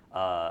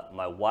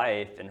 my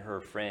wife and her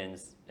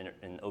friends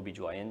in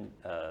OBGYN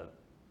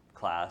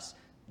class,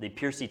 they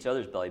pierced each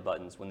other's belly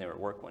buttons when they were at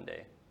work one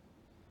day.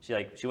 She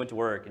went to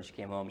work and she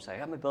came home. She's like, I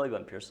got my belly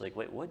button pierced. Like,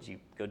 wait, what? Did you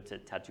go to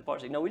tattoo parlor?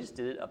 She's like, no, we just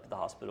did it up at the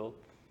hospital,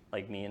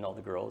 like me and all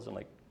the girls. I'm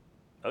like,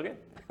 okay.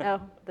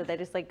 Oh, did they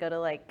just like go to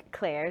like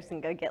Claire's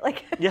and go get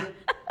like Yeah.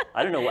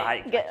 I don't know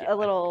what get a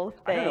little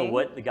I thing? don't know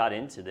what got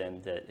into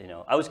them that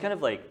I was kind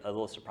of like a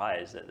little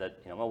surprised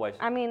that my wife.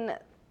 I mean,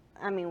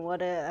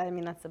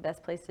 that's the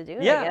best place to do it.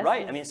 I Yeah, guess,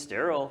 right. is I mean, it's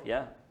sterile.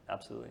 Yeah,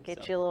 absolutely.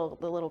 get So, you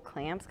the little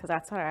clamps because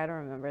that's what I don't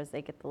remember is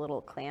they get the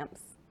little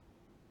clamps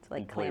to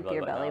like pull your clamp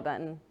your belly belly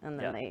button button, and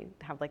then Yeah. they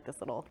have like this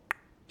little,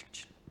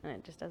 and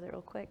it just does it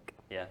real quick.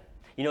 Yeah.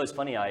 It's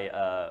funny.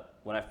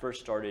 When I first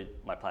started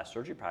my plastic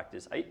surgery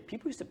practice,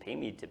 people used to pay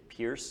me to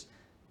pierce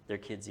their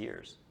kids'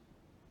 ears.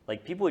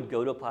 Like people would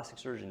go to a plastic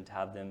surgeon to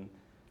have them.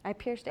 I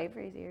pierced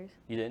Avery's ears.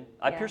 You did?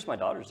 I Yeah. pierced my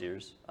daughter's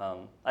ears.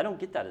 I don't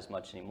get that as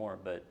much anymore,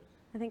 but.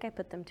 I think I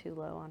put them too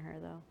low on her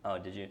though. Oh,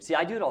 did you? See,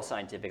 I do it all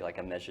scientific. Like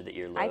I measure the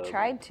earlobe. I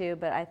tried to,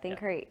 but I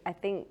think Yeah. I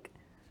think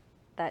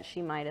that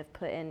she might have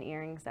put in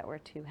earrings that were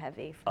too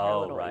heavy for her Oh,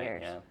 little right.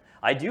 ears. Yeah.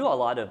 I do a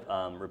lot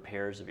of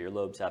repairs of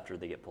earlobes after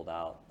they get pulled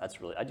out.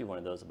 I do one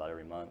of those about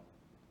every month.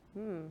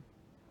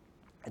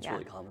 It's Yeah.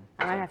 really common.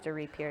 I might have to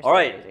re-pierce All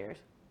right. Avery's ears.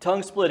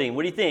 Tongue splitting.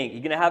 What do you think? You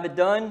gonna have it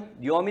done?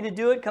 Do you want me to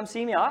do it? Come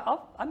see me.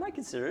 I might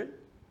consider it.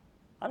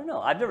 I don't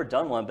know. I've never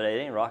done one, but it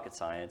ain't rocket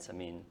science. I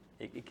mean,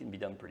 it can be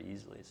done pretty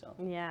easily. So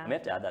Yeah. I may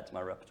have to add that to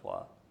my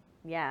repertoire.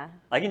 Yeah.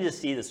 I can just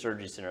see the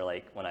surgery center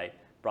like when I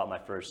brought my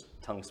first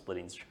tongue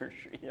splitting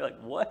surgery. You're like,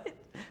 what?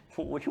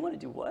 What do you want to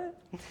do? What?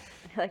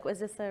 Like, was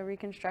this a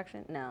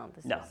reconstruction? No,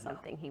 this No, is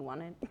something he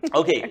wanted.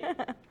 Okay.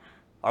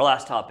 Our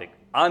last topic.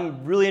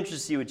 I'm really interested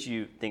to see what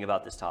you think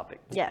about this topic.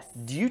 Yes.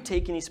 Do you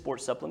take any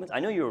sports supplements? I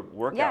know you're a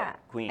workout Yeah,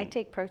 queen. I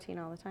take protein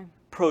all the time.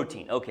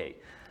 Protein. Okay.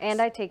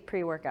 And I take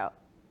pre-workout.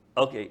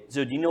 Okay.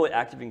 So do you know what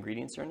active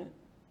ingredients are in it?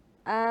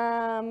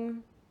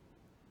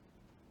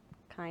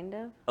 Kind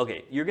of.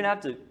 Okay. You're gonna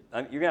have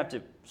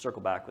to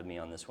circle back with me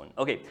on this one.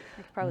 Okay.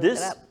 could probably look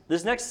This it up.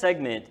 this next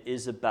segment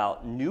is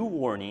about new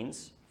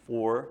warnings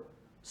for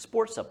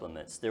sports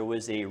supplements. There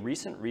was a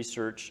recent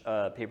research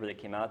paper that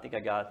came out. I think I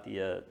got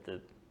the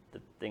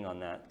thing on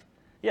that.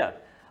 Yeah.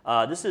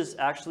 This is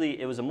actually,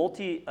 it was a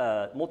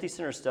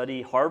multi-center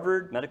study.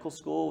 Harvard Medical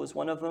School was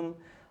one of them.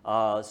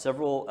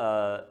 several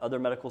other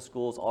medical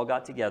schools all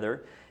got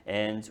together,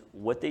 and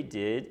what they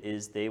did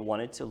is they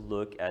wanted to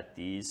look at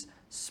these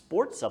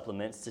sports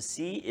supplements to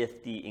see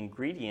if the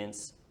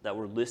ingredients that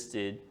were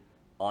listed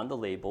on the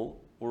label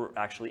were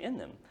actually in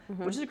them,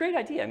 which is a great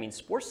idea. I mean,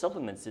 sports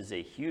supplements is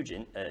a huge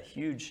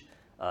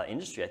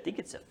industry. I think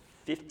it's a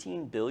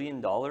 $15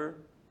 billion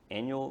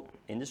annual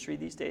industry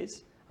these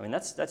days. I mean,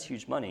 that's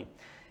huge money.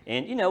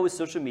 And you know, with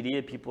social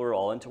media, people are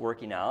all into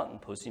working out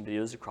and posting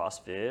videos of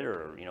CrossFit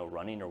or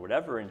running or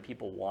whatever, and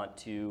people want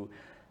to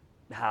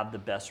have the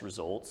best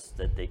results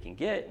that they can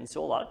get. And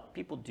so a lot of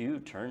people do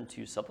turn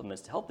to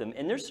supplements to help them.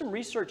 And there's some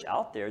research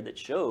out there that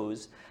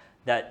shows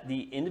that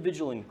the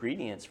individual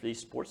ingredients for these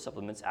sports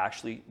supplements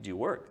actually do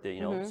work.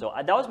 So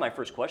that was my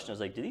first question. I was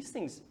like, do these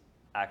things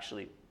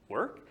actually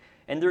work?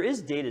 And there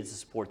is data to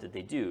support that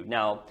they do.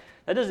 Now,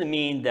 that doesn't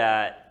mean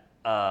that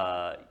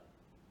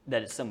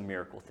that it's some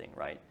miracle thing,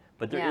 right?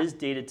 But there is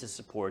data to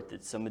support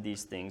that some of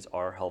these things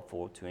are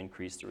helpful to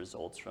increase the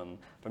results from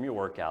your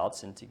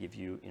workouts and to give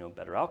you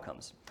better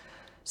outcomes.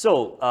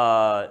 So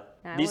I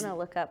want to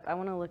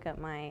look up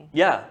my.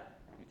 Yeah,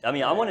 I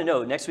mean, I want to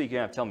know. Next week you're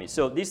gonna have to tell me.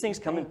 So these things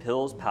come in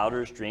pills,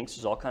 powders, drinks.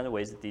 There's all kinds of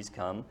ways that these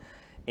come,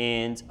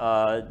 and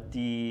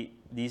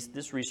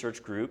this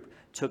research group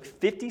took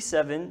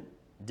 57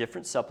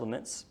 different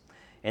supplements,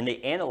 and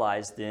they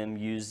analyzed them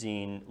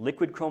using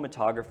liquid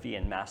chromatography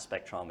and mass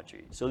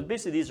spectrometry. So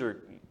basically, these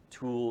are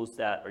tools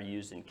that are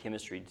used in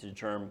chemistry to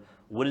determine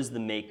what is the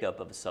makeup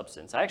of a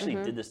substance. I actually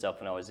did this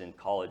stuff when I was in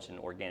college in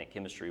organic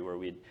chemistry, where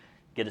we'd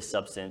get a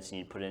substance and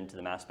you'd put it into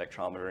the mass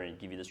spectrometer and it'd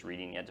give you this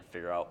reading. You had to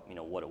figure out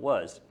what it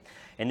was.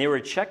 And they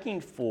were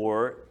checking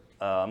for,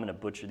 I'm going to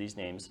butcher these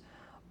names,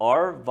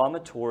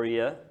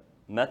 R-vomitoria,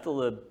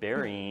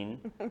 methylaberine,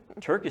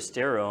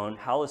 turkesterone,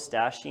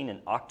 halostashine,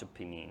 and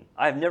octopamine.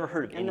 I've never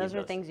heard of any of those. And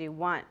those are things you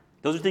want.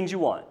 Those are things you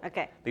want.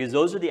 Okay. Because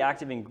those are the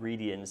active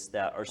ingredients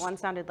that are... One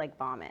sounded like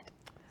vomit.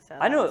 So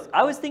I know. Cool.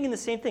 I was thinking the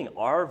same thing.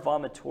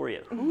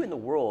 R-vomitoria. Who in the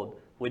world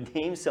would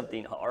name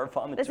something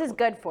R-vomitoria? This is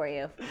good for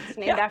you. It's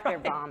named after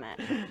vomit.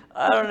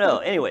 I don't know.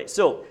 Anyway,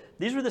 so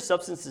these were the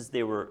substances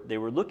they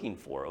were looking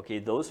for, okay,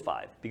 those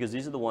 5, because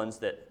these are the ones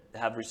that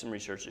have some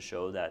research to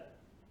show that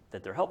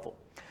they're helpful.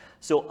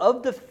 So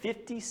of the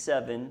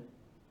 57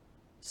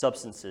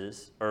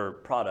 substances or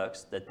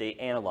products that they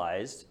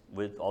analyzed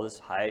with all this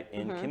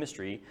high-end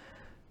chemistry,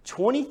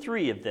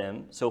 23 of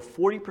them, so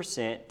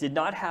 40%, did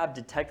not have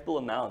detectable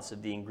amounts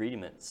of the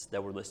ingredients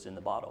that were listed in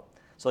the bottle.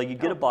 So like you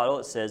get a bottle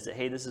that says that,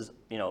 hey, this is,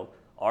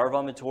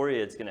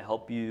 R-vomitoria, it's going to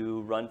help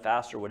you run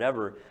faster,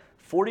 whatever.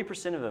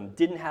 40% of them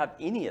didn't have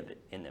any of it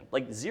in them,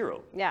 like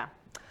 0. Yeah.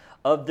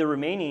 Of the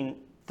remaining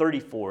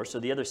 34, so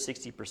the other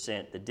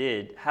 60% that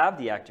did have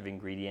the active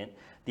ingredient,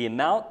 the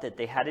amount that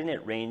they had in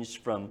it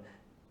ranged from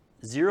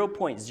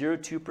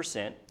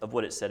 0.02% of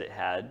what it said it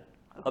had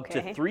up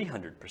to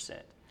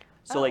 300%.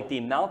 So like the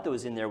amount that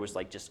was in there was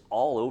like just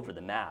all over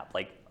the map,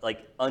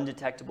 like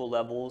undetectable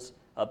levels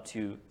up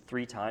to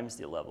 3 times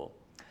the level.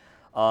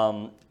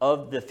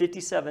 Of the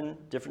 57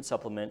 different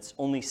supplements,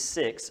 only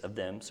 6 of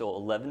them, so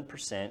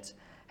 11%,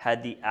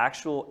 had the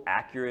actual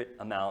accurate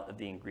amount of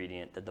the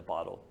ingredient that the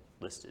bottle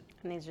listed.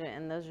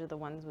 And those are the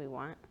ones we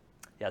want?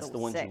 Yeah, it's the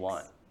ones you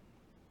want.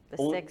 The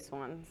 6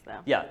 ones, though.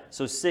 Yeah,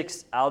 so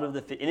 6 out of the,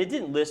 and it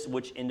didn't list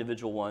which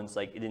individual ones,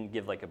 like it didn't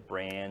give like a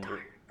brand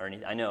or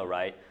anything. I know,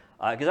 right?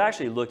 Because I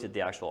actually looked at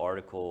the actual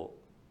article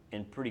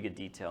in pretty good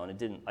detail,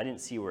 and I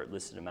didn't see where it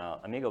listed them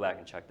out. I may go back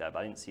and check that, but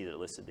I didn't see that it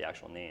listed the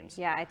actual names.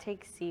 Yeah, I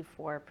take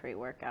C4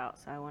 pre-workout,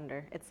 so I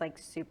wonder. It's like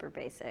super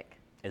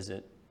basic. Is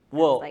it?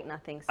 Well, it's like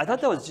nothing special. I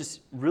thought that was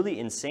just really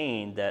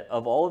insane that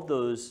of all of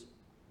those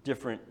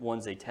different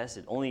ones they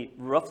tested, only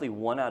roughly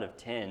 1 out of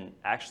 10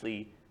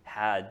 actually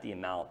had the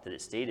amount that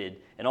it stated,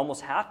 and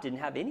almost half didn't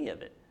have any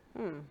of it.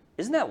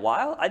 Isn't that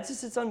wild?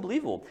 It's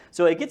unbelievable.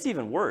 So it gets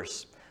even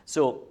worse.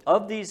 So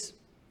of these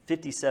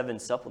 57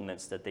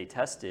 supplements that they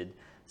tested,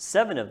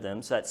 7 of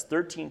them, so that's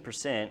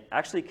 13%,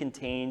 actually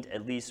contained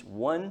at least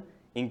one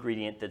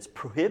ingredient that's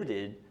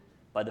prohibited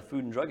by the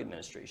Food and Drug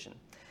Administration.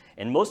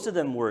 And most of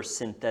them were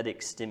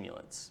synthetic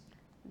stimulants.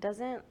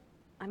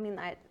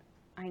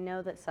 I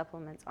know that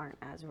supplements aren't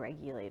as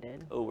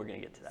regulated. Oh, we're going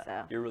to get to that.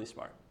 So. You're really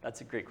smart.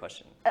 That's a great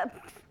question.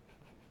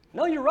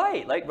 No, you're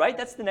right. Right?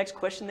 That's the next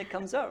question that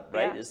comes up,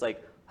 right? Yeah. It's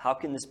like, how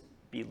can this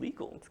be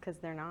legal? It's because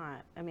they're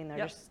not. I mean, they're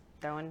just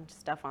throwing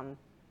stuff on.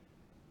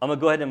 I'm going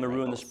to go ahead and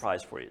ruin the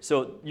surprise for you.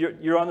 So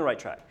you're on the right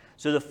track.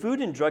 So the Food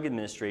and Drug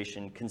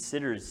Administration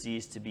considers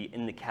these to be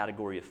in the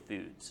category of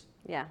foods.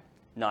 Yeah.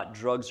 Not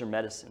drugs or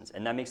medicines.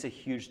 And that makes a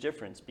huge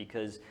difference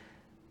because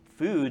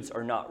foods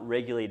are not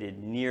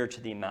regulated near to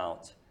the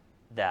amount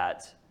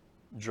that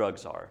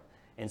drugs are.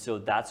 And so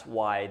that's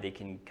why they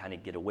can kind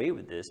of get away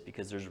with this,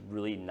 because there's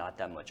really not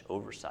that much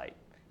oversight.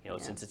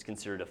 Since it's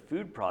considered a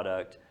food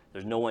product,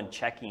 there's no one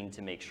checking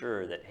to make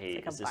sure that, hey,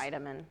 it's like a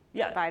vitamin.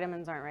 Yeah.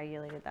 Vitamins aren't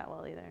regulated that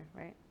well either,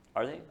 right?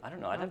 Are they? I don't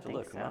know. I'd have to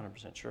look. So. I'm not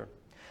 100% sure.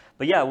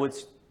 But yeah,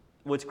 what's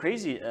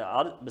crazy,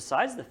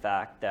 besides the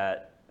fact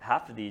that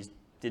half of these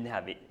didn't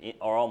have,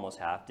 or almost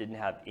half, didn't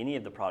have any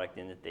of the product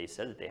in that they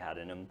said that they had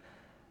in them,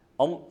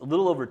 a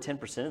little over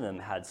 10% of them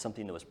had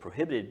something that was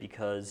prohibited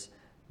because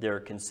they're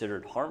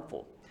considered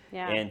harmful.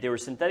 Yeah. And they were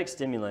synthetic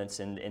stimulants,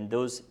 and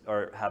those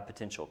have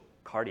potential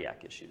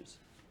cardiac issues.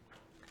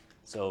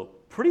 So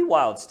pretty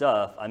wild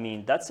stuff. I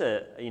mean, that's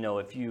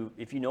if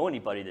you know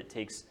anybody that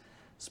takes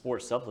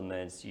sports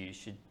supplements, you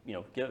should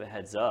give a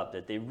heads up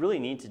that they really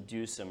need to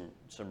do some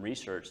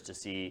research to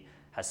see,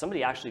 has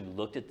somebody actually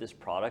looked at this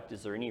product?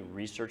 Is there any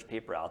research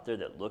paper out there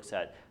that looks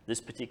at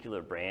this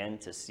particular brand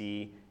to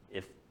see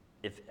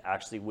if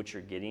actually what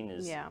you're getting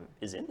is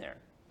in there,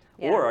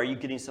 or are you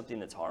getting something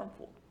that's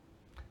harmful?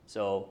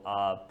 So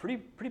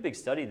pretty big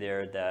study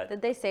there.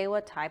 Did they say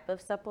what type of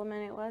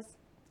supplement it was?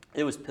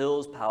 It was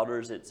pills,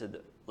 powders. It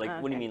said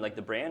what do you mean, like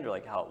the brand, or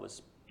like how it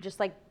was? Just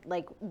like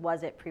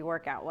was it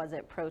pre-workout? Was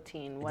it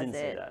protein? It didn't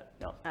say that.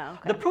 No. Oh,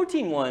 okay. The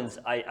protein ones,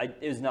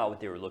 is not what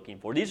they were looking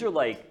for. These are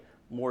like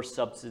more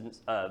supplements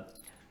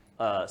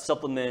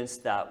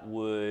that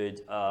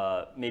would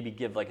maybe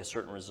give like a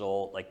certain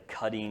result, like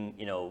cutting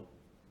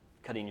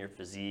your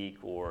physique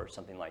or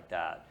something like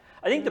that.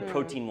 I think the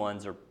protein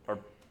ones are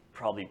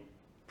probably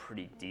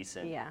pretty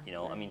decent. Yeah.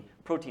 I mean,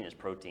 protein is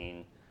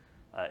protein.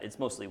 It's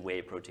mostly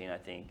whey protein, I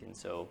think, and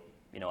so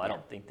I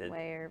don't think that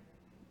whey or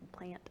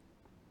plant.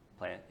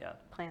 Yeah.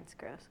 Plant's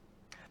gross.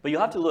 But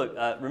you'll have to look.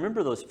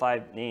 Remember those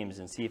 5 names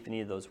and see if any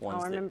of those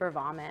ones. I'll remember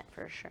vomit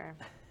for sure.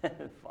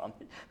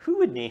 Vomit. Who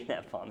would name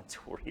that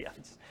vomitoria?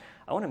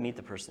 I want to meet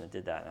the person that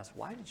did that and ask,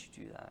 why did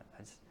you do that?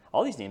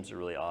 All these names are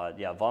really odd.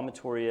 Yeah,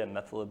 vomitoria,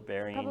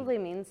 methyloberine. Probably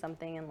means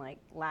something in like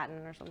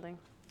Latin or something.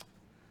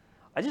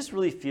 I just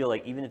really feel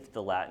like even if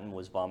the Latin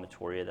was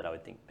vomitoria, that I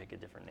would pick a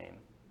different name.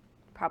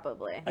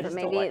 Probably, I but just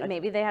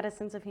maybe they had a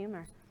sense of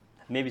humor.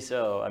 Maybe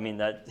so. I mean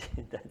that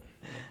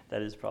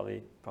is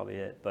probably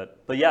it.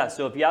 But yeah.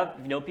 So if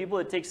you know people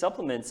that take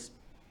supplements,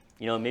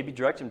 maybe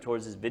direct them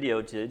towards this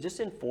video to just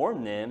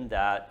inform them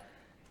that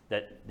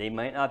they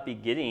might not be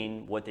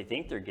getting what they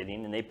think they're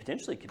getting, and they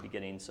potentially could be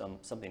getting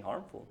something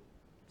harmful.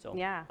 So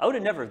yeah. I would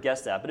have never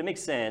guessed that, but it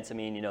makes sense. I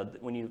mean,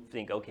 when you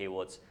think, okay,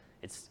 well,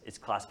 it's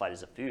classified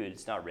as a food,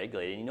 it's not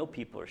regulated.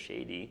 People are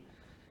shady.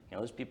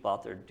 There's people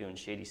out there doing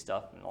shady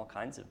stuff in all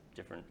kinds of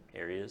different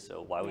areas.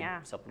 So why would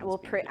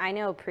supplements? Well, I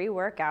know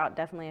pre-workout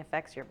definitely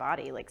affects your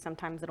body. Like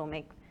sometimes it'll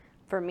make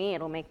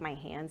my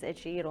hands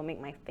itchy. It'll make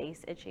my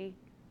face itchy.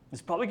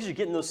 It's probably because you're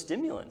getting those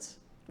stimulants.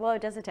 Well,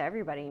 it does it to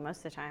everybody most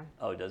of the time.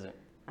 Oh, it doesn't.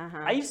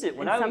 I used to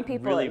when and I some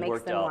people really it makes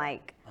worked them out.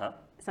 like. Huh?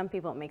 Some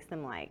people it makes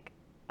them like.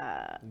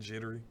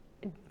 Jittery.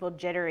 Well,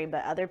 jittery,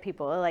 but other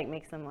people it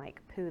makes them like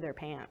poo their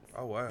pants.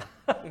 Oh wow.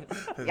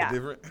 That's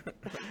different.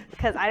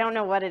 Because I don't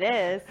know what it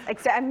is.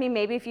 Except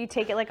maybe if you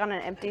take it like on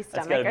an empty stomach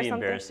That's gotta or be something.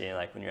 embarrassing,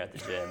 like when you're at the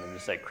gym and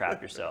just like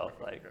crap yourself.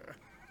 Like,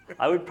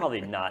 I would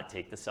probably not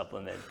take the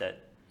supplement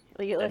that.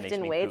 Well, you're that makes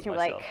lifting me weights, poop you're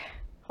myself. like,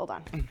 hold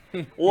on.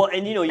 Well,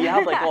 and you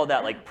have like all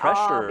that like pressure,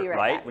 I'll be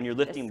right back. When you're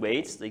lifting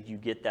weights, like you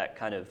get that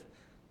kind of,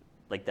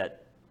 like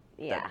that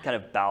kind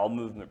of bowel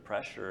movement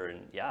pressure,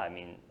 and I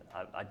mean,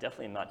 I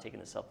definitely am not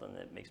taking the supplement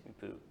that makes me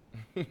poop.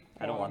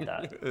 I don't want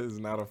that. It's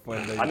not a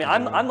fun day. I mean,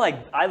 I'm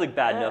like, I look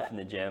bad enough in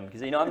the gym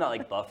because I'm not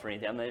like buff or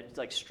anything. I'm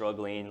like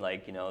struggling,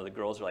 like the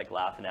girls are like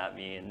laughing at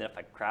me, and then if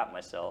I crap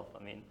myself,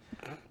 I mean,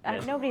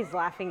 Nobody's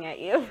laughing at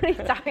you. What are you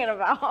talking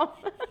about?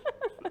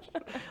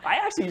 I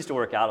actually used to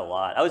work out a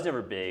lot. I was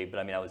never big, but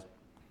I mean, I was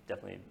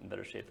definitely in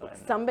better shape than I am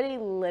now. Somebody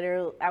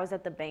literally, I was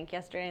at the bank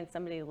yesterday, and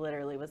somebody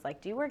literally was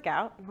like, "Do you work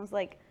out?" And I was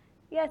like,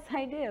 "Yes,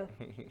 I do."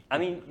 I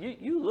mean,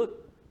 you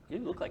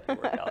look like you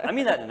work out. I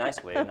mean that in a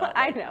nice way. Not like,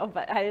 I know,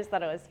 but I just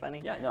thought it was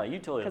funny. Yeah, no, you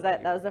totally. Because look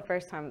like that you was the work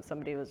first time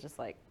somebody was just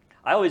like.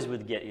 I always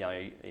would get, you're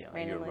a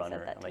Randomly runner.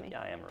 said that I'm to like, me.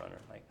 yeah, I am a runner.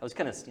 Like, I was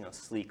kind of,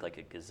 sleek like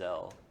a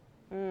gazelle.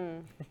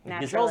 Gazelles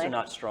Naturally. are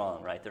not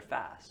strong, right? They're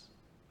fast.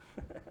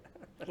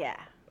 Yeah.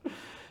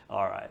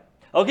 All right.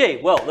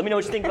 Okay, well, let me know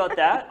what you think about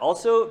that.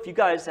 Also, if you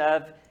guys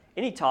have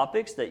any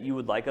topics that you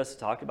would like us to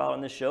talk about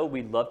on the show,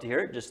 we'd love to hear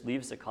it. Just leave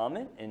us a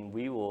comment, and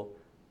we will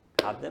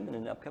have them in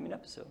an upcoming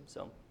episode.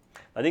 So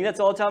I think that's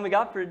all the time we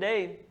got for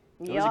today.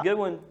 It was a good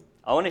one.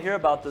 I want to hear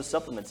about those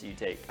supplements that you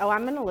take. Oh,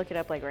 I'm going to look it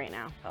up like right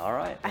now. All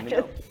right. Let me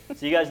know.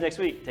 See you guys next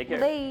week. Take care.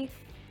 Bye.